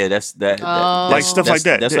ballot. Yeah, that's that. Like stuff like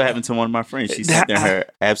that. That's what happened to one of my friends. She sent in her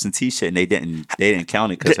absentee shit, and they didn't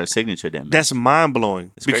count it because her signature didn't match. That's mind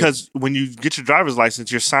blowing because when you get your driver's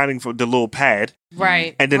license, you're signing for the little pad,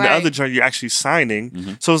 right? And then the other joint you're actually signing.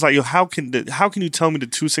 Mm-hmm. So it's like, yo, how can you tell me the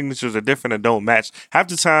two signatures are different and don't match? Half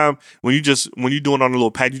the time when you're doing on a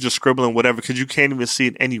little pad, you just scribbling whatever because you can't even see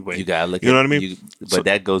it anyway. You gotta look. You know what I mean? But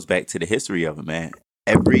that goes back to the history of it, man.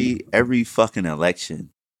 Every fucking election,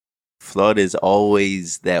 Florida is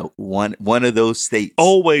always that one of those states.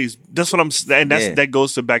 Always. That's what I'm saying. That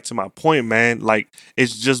goes back to my point, man. Like,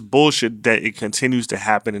 it's just bullshit that it continues to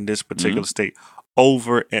happen in this particular state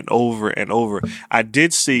over and over and over. I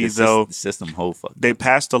did see the system whole fuck. They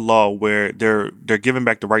passed a law where they're giving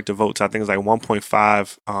back the right to vote. So I think it's like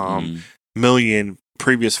 1.5 million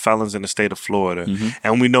previous felons in the state of Florida.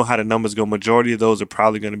 And we know how the numbers go. Majority of those are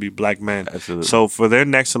probably going to be black men. Absolutely. So for their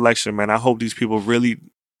next election, man, I hope these people really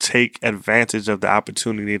take advantage of the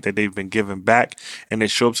opportunity that they've been given back and they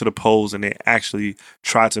show up to the polls and they actually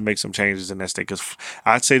try to make some changes in that state. Because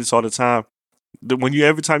I say this all the time.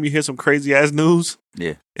 Every time you hear some crazy ass news,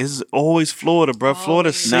 it's always Florida, bro.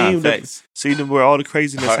 Florida seemed where all the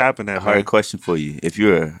craziness happened at. Hard question for you. If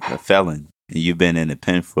you're a felon and you've been in the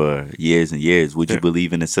pen for years and years, would you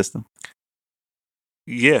believe in the system?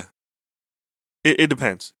 Yeah. It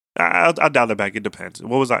depends. I'll dial that back. It depends.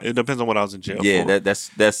 It depends on what I was in jail for. Yeah, that's.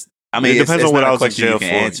 I mean, it depends on what I was in jail for.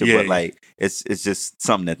 Answer, but like, it's just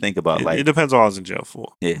something to think about. It depends on what I was in jail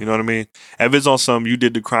for. Yeah. You know what I mean? If it's on some you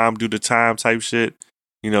did the crime, do the time type shit,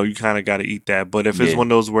 you kind of got to eat that. But if it's one of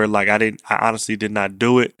those where like I honestly did not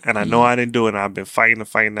do it, and I know I didn't do it, and I've been fighting,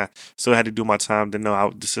 I still had to do my time. Then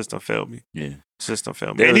the system failed me. Yeah. System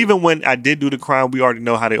failed me. And even when I did do the crime, we already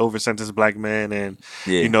know how they over sentence black men, and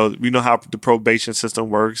we know how the probation system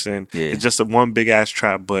works, and it's just one big ass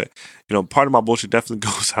trap. But part of my bullshit definitely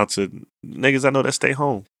goes out to niggas I know that stay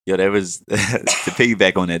home. Yo, there was to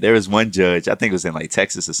piggyback on that. There was one judge, I think it was in like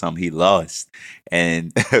Texas or something. He lost,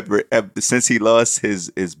 and since he lost his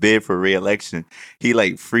bid for re-election, he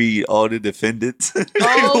like freed all the defendants. Wait.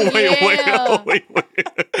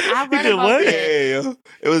 I read about that. Yeah,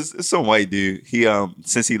 it was some white dude. He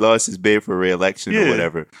since he lost his bid for re-election or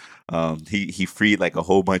whatever, he freed like a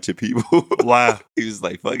whole bunch of people. Wow. He was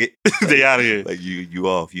like, "Fuck it, they out of here. Like you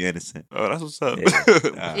off, you innocent." Oh, that's what's up.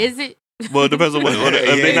 Yeah. Is it? Well, it depends on what.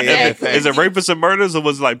 Is it rapists and murders or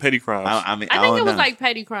was it like petty crimes? I think it was like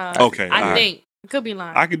petty crimes. Okay, I think. Could be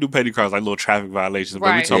lying. I can do petty crimes like little traffic violations,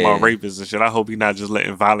 but we talking about rapists and shit. I hope he's not just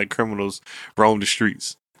letting violent criminals roam the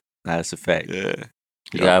streets. That's a fact. Yeah.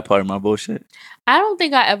 You got a part of my bullshit? I don't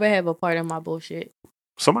think I ever have a part of my bullshit.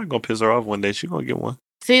 Somebody gonna piss her off one day. She gonna get one.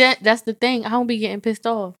 See, that's the thing. I don't be getting pissed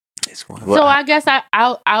off. So I guess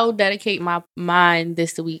I'll dedicate my mind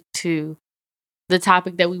this week to the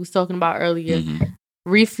topic that we was talking about earlier. Mm-hmm.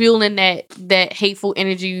 Refueling that hateful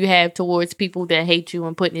energy you have towards people that hate you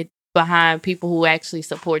and putting it behind people who actually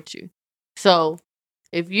support you. So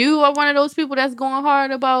if you are one of those people that's going hard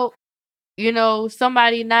about,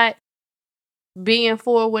 somebody not being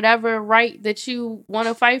for whatever right that you want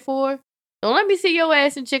to fight for, don't let me see your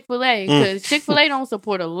ass in Chick-fil-A, because Chick-fil-A don't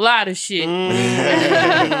support a lot of shit.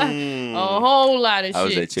 A whole lot of shit. I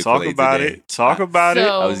was at Chick-fil-A Talk about today. it. Talk about it.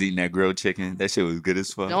 I was eating that grilled chicken. That shit was good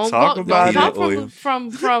as fuck. Don't come from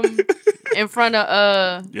in front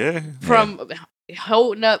of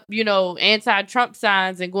holding up, anti-Trump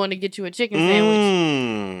signs and going to get you a chicken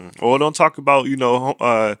sandwich. Or don't talk about,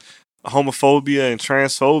 homophobia and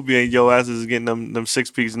transphobia and your ass is getting them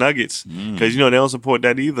 6-piece nuggets, because they don't support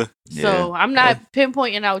that either. So I'm not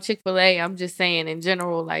pinpointing out Chick-fil-A. I'm just saying in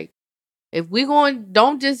general, like, if we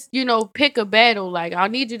don't just pick a battle. Like, I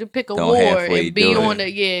need you to pick a war and be on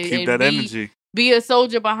the keep that energy. Be a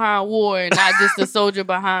soldier behind war and not just a soldier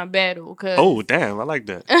behind battle. Oh, damn. I like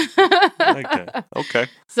that. Okay.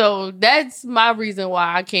 So that's my reason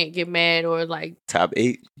why I can't get mad, or like top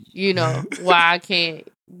 8. Why I can't.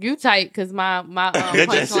 You tight, because my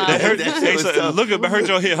punchline. Look at hurt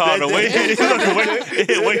your hit harder. It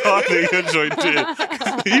hit way harder than your joint did.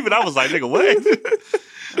 Even I was like, nigga, what?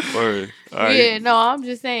 Word. Right. Yeah, no, I'm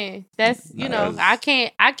just saying. That's I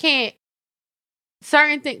can't.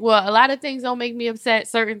 Certain things. Well, a lot of things don't make me upset.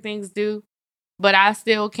 Certain things do, but I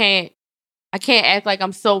still can't. I can't act like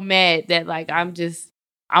I'm so mad that like I'm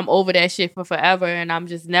over that shit for forever, and I'm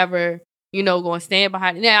just never going to stand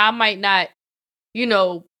behind it. Now I might not.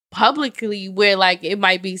 Publicly, where like it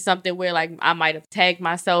might be something where like I might have tagged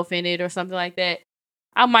myself in it or something like that.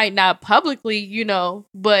 I might not publicly,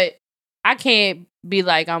 but I can't be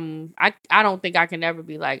like I don't think I can ever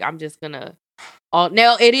be like I'm just gonna.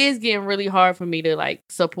 Now it is getting really hard for me to like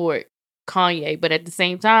support Kanye, but at the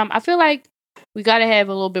same time, I feel like we gotta have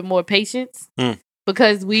a little bit more patience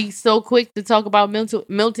because we so quick to talk about mental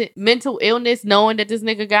illness, knowing that this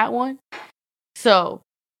nigga got one. So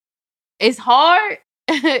it's hard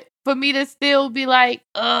for me to still be like,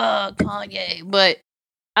 Kanye, but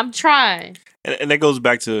I'm trying. And that goes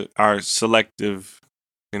back to our selective,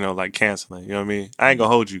 like canceling. You know what I mean? I ain't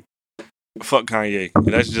gonna hold you. Fuck Kanye.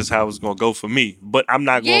 That's just how it's gonna go for me. But I'm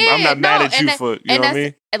not going. I'm not mad at you for. You know what I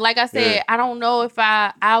mean? Like I said, I don't know if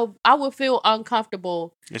I would feel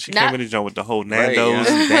uncomfortable. And she came in the joint with the whole Nando's.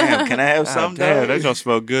 Right, damn, can I have some? Damn, that don't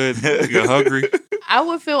smell good. You're hungry. I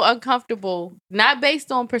would feel uncomfortable, not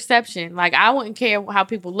based on perception. Like, I wouldn't care how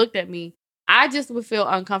people looked at me. I just would feel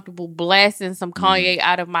uncomfortable blasting some Kanye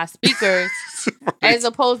out of my speakers, as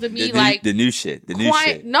opposed to me the new shit. The new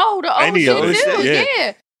shit. No, the old shit too.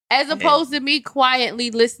 Yeah. As opposed to me quietly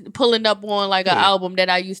pulling up on like an album that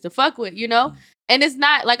I used to fuck with, And it's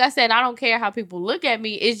not, like I said, I don't care how people look at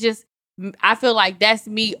me. It's just, I feel like that's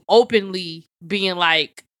me openly being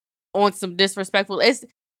like on some disrespectful. It's,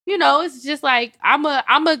 it's just like, I'm a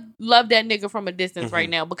love that nigga from a distance right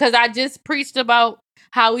now, because I just preached about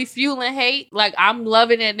how we fueling hate. Like, I'm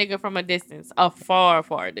loving that nigga from a distance, a far,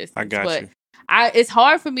 far distance. I got you. It's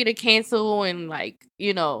hard for me to cancel and like,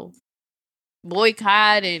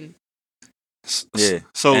 boycott and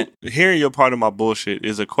So hearing your part of my bullshit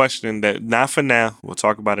is a question that, not for now, we'll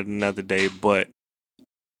talk about it another day, but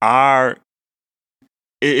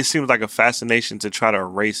it seems like a fascination to try to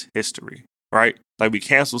erase history, right? Like, we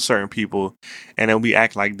cancel certain people and then we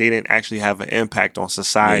act like they didn't actually have an impact on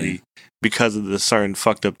society because of the certain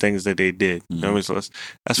fucked up things that they did. You know what I mean? So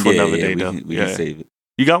that's for another day, though. We can save it.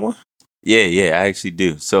 You got one? Yeah, I actually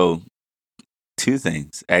do. So 2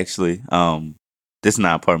 things, actually. This is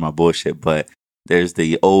not part of my bullshit, but there's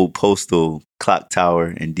the old postal clock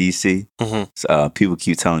tower in DC. So, people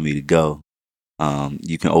keep telling me to go.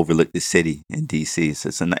 You can overlook the city in DC. So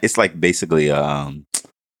it's like basically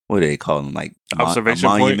what do they call them? Like observation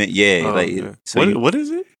monument? Point? Yeah. So what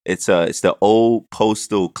is it? It's the old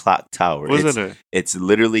postal clock tower. What's it? It's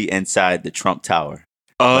literally inside the Trump Tower.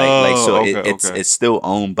 It's still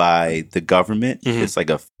owned by the government. It's like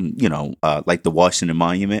like the Washington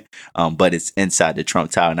Monument, but it's inside the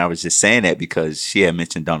Trump Tower. And I was just saying that because she had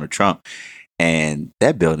mentioned Donald Trump, and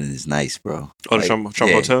that building is nice, bro. Oh, the Trump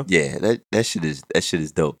Hotel. Yeah, that shit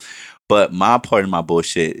is dope. But my part of my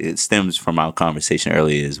bullshit, it stems from our conversation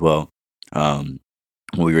earlier as well.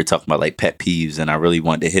 When we were talking about like pet peeves, and I really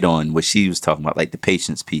wanted to hit on what she was talking about, like the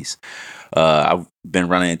patience piece. I've been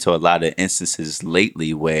running into a lot of instances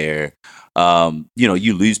lately where,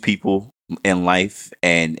 you lose people in life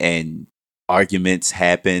and arguments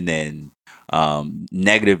happen and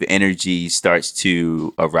negative energy starts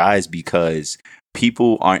to arise because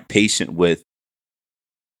people aren't patient with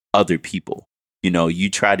other people. You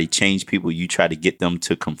try to change people, you try to get them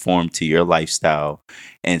to conform to your lifestyle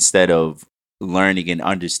instead of learning and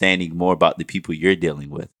understanding more about the people you're dealing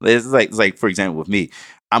with. It's like for example, with me,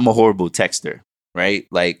 I'm a horrible texter, right?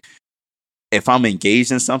 Like, if I'm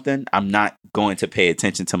engaged in something, I'm not going to pay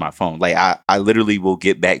attention to my phone. Like, I literally will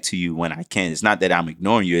get back to you when I can. It's not that I'm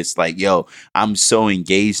ignoring you. It's like, yo, I'm so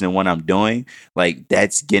engaged in what I'm doing. Like,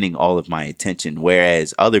 that's getting all of my attention.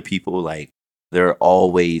 Whereas other people, like, they're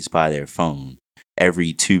always by their phone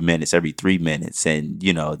every 2 minutes, every 3 minutes. And,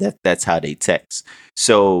 that's how they text.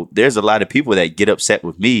 So there's a lot of people that get upset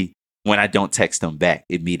with me when I don't text them back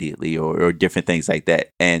immediately or different things like that.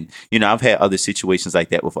 And, I've had other situations like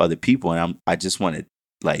that with other people. And I just want to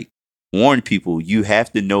like warn people, you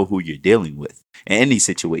have to know who you're dealing with in any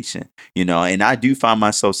situation, and I do find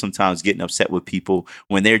myself sometimes getting upset with people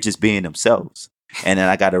when they're just being themselves. And then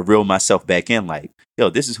I got to reel myself back in like, yo,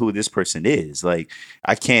 this is who this person is. Like,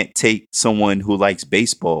 I can't take someone who likes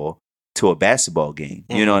baseball to a basketball game.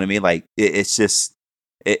 You know what I mean? Like, it's just,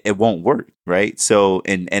 it won't work, right? So,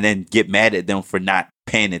 and then get mad at them for not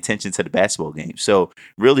paying attention to the basketball game. So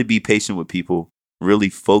really be patient with people, really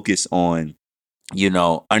focus on,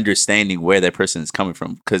 understanding where that person is coming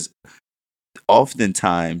from. Because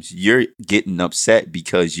oftentimes you're getting upset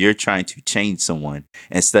because you're trying to change someone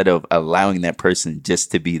instead of allowing that person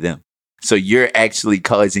just to be them. So you're actually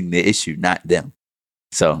causing the issue, not them.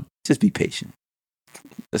 So just be patient.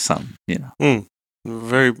 That's something,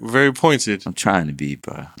 Very, very pointed. I'm trying to be,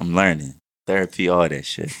 bro. I'm learning. Therapy, all that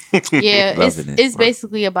shit. Yeah, it's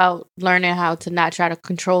basically about learning how to not try to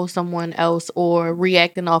control someone else or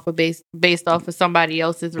reacting off of based off of somebody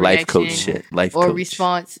else's reaction. Life coach shit. Life or coach.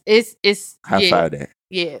 Response. It's high five that.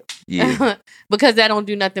 Yeah. Because that don't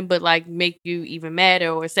do nothing but like make you even madder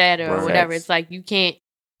or sadder or whatever. It's like you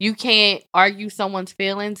can't argue someone's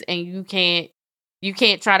feelings, and you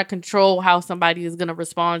can't try to control how somebody is going to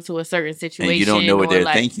respond to a certain situation. And you don't know what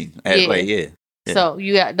they're thinking. Yeah. So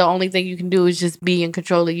the only thing you can do is just be in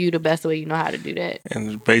control of you the best way you know how to do that.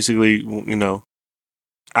 And basically,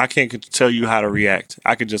 I can't tell you how to react.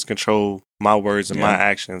 I can just control my words and my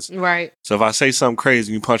actions. Right. So if I say something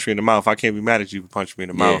crazy and you punch me in the mouth, I can't be mad at you for punching me in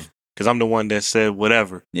the mouth because I'm the one that said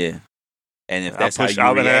whatever. Yeah. And if that's how you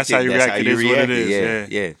react, it is what it is.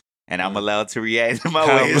 Yeah. And I'm allowed to react in my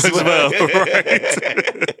way as well.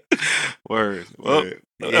 Right. Word. Well,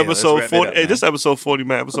 episode 40. Hey, this episode 40,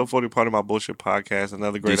 man. Episode 40, part of my bullshit podcast.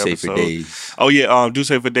 Another great episode. Do Say for Days. Oh yeah, Do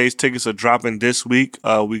Say for Days tickets are dropping this week.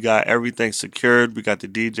 We got everything secured. We got the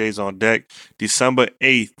DJs on deck. December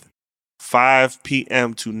 8th, 5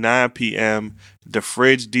 p.m. to 9 p.m. The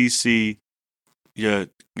Fridge DC. Your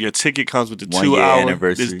ticket comes with the 2 hour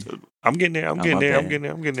anniversary. I'm getting there. I'm getting there.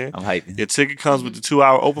 I'm hyping. Your ticket comes with the 2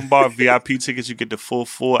 hour open bar VIP tickets. You get the full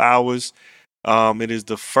 4 hours. It is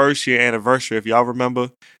the first year anniversary. If y'all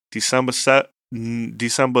remember, December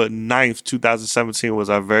 9th, 2017 was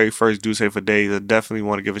our very first Do Say for Days. I definitely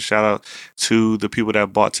want to give a shout out to the people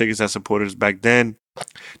that bought tickets, that supported us back then.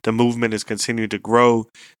 The movement is continuing to grow.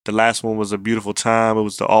 The last one was a beautiful time. It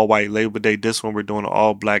was the all-white Labor Day. This one we're doing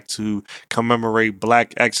all black to commemorate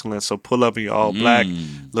Black excellence. So pull up in your all black.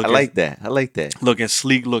 I like that. Looking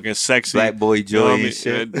sleek, looking sexy. Black boy joy and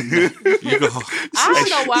shit. You go. I don't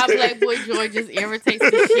know why Black boy joy just irritates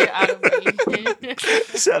the shit out of me.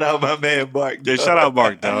 Shout out my man Mark. Yeah, shout out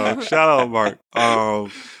Mark, dog. Shout out Mark.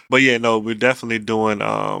 But yeah, no, we're definitely doing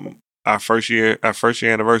our first year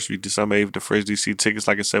anniversary, December 8th. The Fridge DC tickets,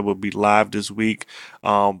 like I said, will be live this week.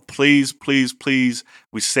 Please,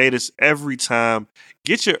 we say this every time.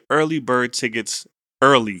 Get your early bird tickets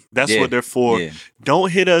early. That's what they're for. Yeah.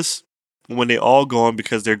 Don't hit us when they're all gone,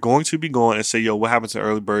 because they're going to be gone, and say, yo, what happened to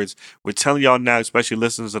early birds? We're telling y'all now, especially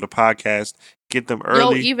listeners of the podcast, get them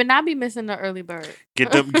early. Yo, even I be missing the early bird.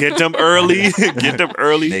 Get them early. Get them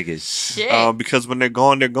early. Niggas. Because when they're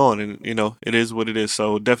gone, they're gone. And, it is what it is.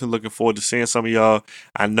 So definitely looking forward to seeing some of y'all.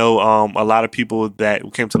 I know a lot of people that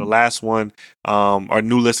came to the last one are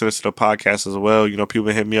new listeners to the podcast as well.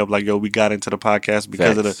 People hit me up like, yo, we got into the podcast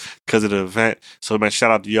because of the event. So, man,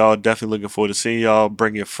 shout out to y'all. Definitely looking forward to seeing y'all.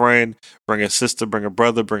 Bring your friend, bring a sister, bring a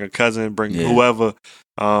brother, bring a cousin, bring whoever.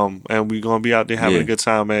 And we're going to be out there having a good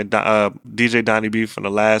time, man. DJ Donnie B from the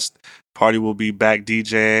last party will be back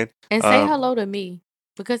DJing. And say hello to me.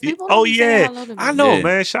 Because people don't say hello to me. I know,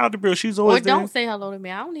 man. Shout out to Bill. She's always there. Or don't say hello to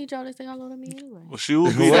me. I don't need y'all to say hello to me anyway. Well, she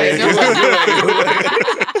will be there.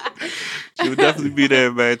 She will definitely be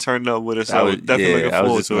there, man, turning up with us. So definitely looking forward to it. I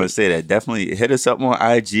was just going to say that. Definitely hit us up on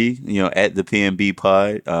IG, at the PNB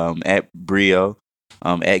Pod, at Brio.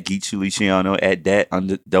 at Geechee Luciano, at that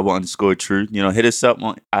 _truth. You know, hit us up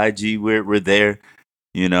on IG. We're there.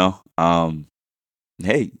 You know,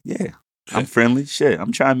 hey, yeah, I'm friendly. Shit,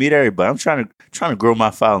 I'm trying to meet everybody. I'm trying to grow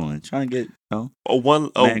my following. Trying to get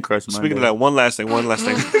Speaking of that, one last thing.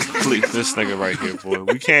 Please, this nigga right here, boy.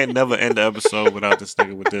 We can't never end the episode without this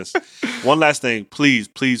nigga with this. One last thing, please,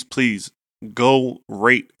 go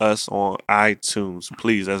rate us on iTunes,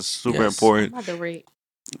 please. That's super important. I'm about to rate.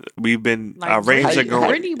 We've been our ratings are going.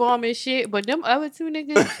 Brittany bomb and shit, but them other two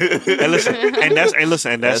niggas.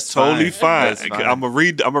 and that's totally fine. I'm gonna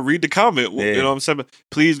read the comment. Yeah. You know what I'm saying? But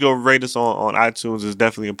please go rate us on iTunes. It's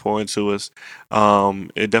definitely important to us.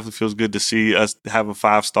 It definitely feels good to see us having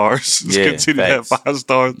 5 stars. Continue to have 5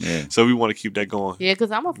 stars. Yeah. So we want to keep that going. Yeah,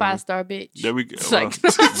 because I'm a 5-star bitch. There we go.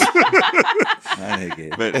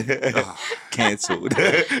 Canceled.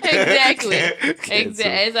 Exactly.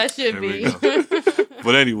 As I should be.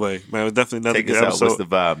 But anyway, man, it was definitely another good episode. What's the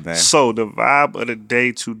vibe, man? So the vibe of the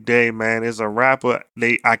day today, man, is a rapper.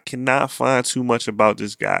 I cannot find too much about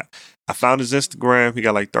this guy. I found his Instagram. He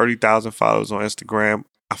got like 30,000 followers on Instagram.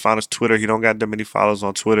 I found his Twitter. He don't got that many followers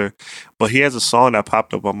on Twitter, but he has a song that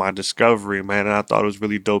popped up on my discovery, man, and I thought it was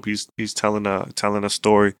really dope. He's telling a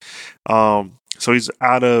story. So he's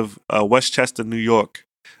out of Westchester, New York.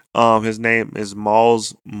 His name is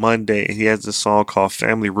Malls Monday, and he has this song called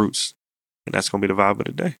Family Roots. And that's going to be the vibe of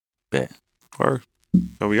the day. Bet. Word.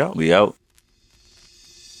 So we out. We out.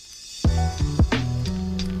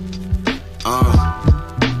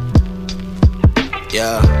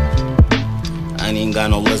 Yeah. I ain't even got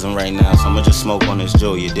no listen right now, so I'ma just smoke on this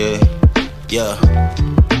Joe, you dig? Yeah.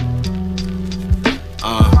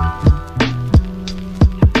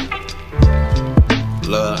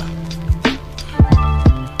 Look.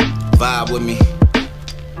 Vibe with me.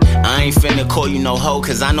 I ain't finna call you no hoe,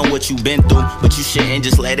 cause I know what you been through. But you shouldn't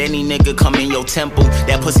just let any nigga come in your temple.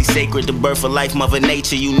 That pussy sacred, the birth of life, mother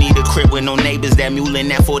nature. You need a crib with no neighbors, that mule in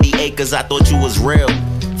that 40 acres. I thought you was real.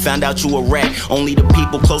 Found out you a rat. Only the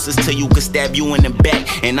people closest to you could stab you in the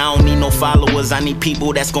back. And I don't need no followers, I need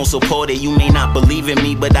people that's gon' support it. You may not believe in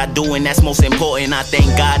me, but I do, and that's most important. I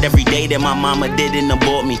thank God every day that my mama didn't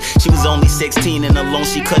abort me. She was only 16 and alone,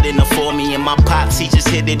 she couldn't afford me. And my pops, he just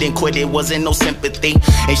hit it and quit it, wasn't no sympathy.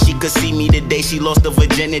 And she could see me today, she lost her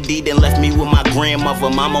virginity, then left me with my grandmother.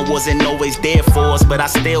 Mama wasn't always there for us, but I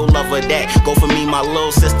still love her. That go for me, my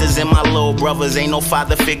little sisters and my little brothers. Ain't no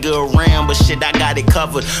father figure around, but shit, I got it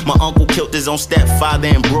covered. My uncle killed his own stepfather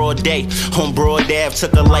in broad day. On Broad Ave,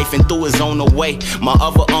 took a life and threw his own away. My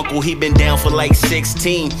other uncle, he been down for like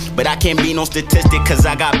 16. But I can't be no statistic, cause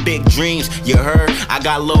I got big dreams. You heard? I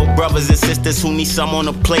got little brothers and sisters who need some on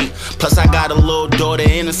the plate. Plus I got a little daughter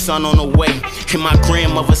and a son on the way. And my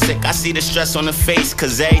grandmother sick, I see the stress on her face.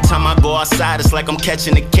 Cause every time I go outside, it's like I'm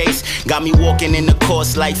catching a case. Got me walking in the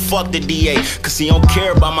courts like fuck the DA. Cause he don't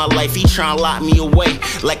care about my life, he tryna lock me away.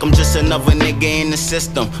 Like I'm just another nigga in the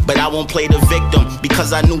system. But I won't play the victim,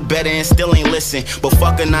 because I knew better and still ain't listen. But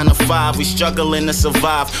fuck a 9 to 5, we struggling to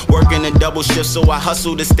survive. Working a double shift, so I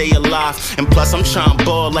hustle to stay alive. And plus I'm trying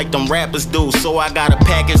ball like them rappers do, so I got a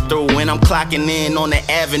package through. And I'm clocking in on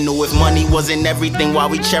the avenue. If money wasn't everything, why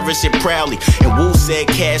we cherish it proudly? And Wu said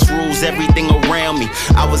cash rules everything around me.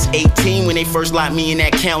 I was 18 when they first locked me in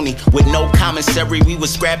that county. With no commissary, we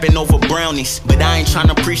was scrapping over brownies. But I ain't trying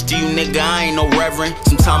to preach to you, nigga, I ain't no reverend.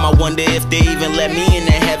 Sometimes I wonder if they even let me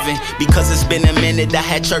into heaven. Because it's been a minute, I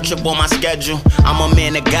had church up on my schedule. I'm a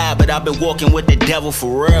man of God, but I've been walking with the devil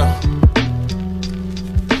for real.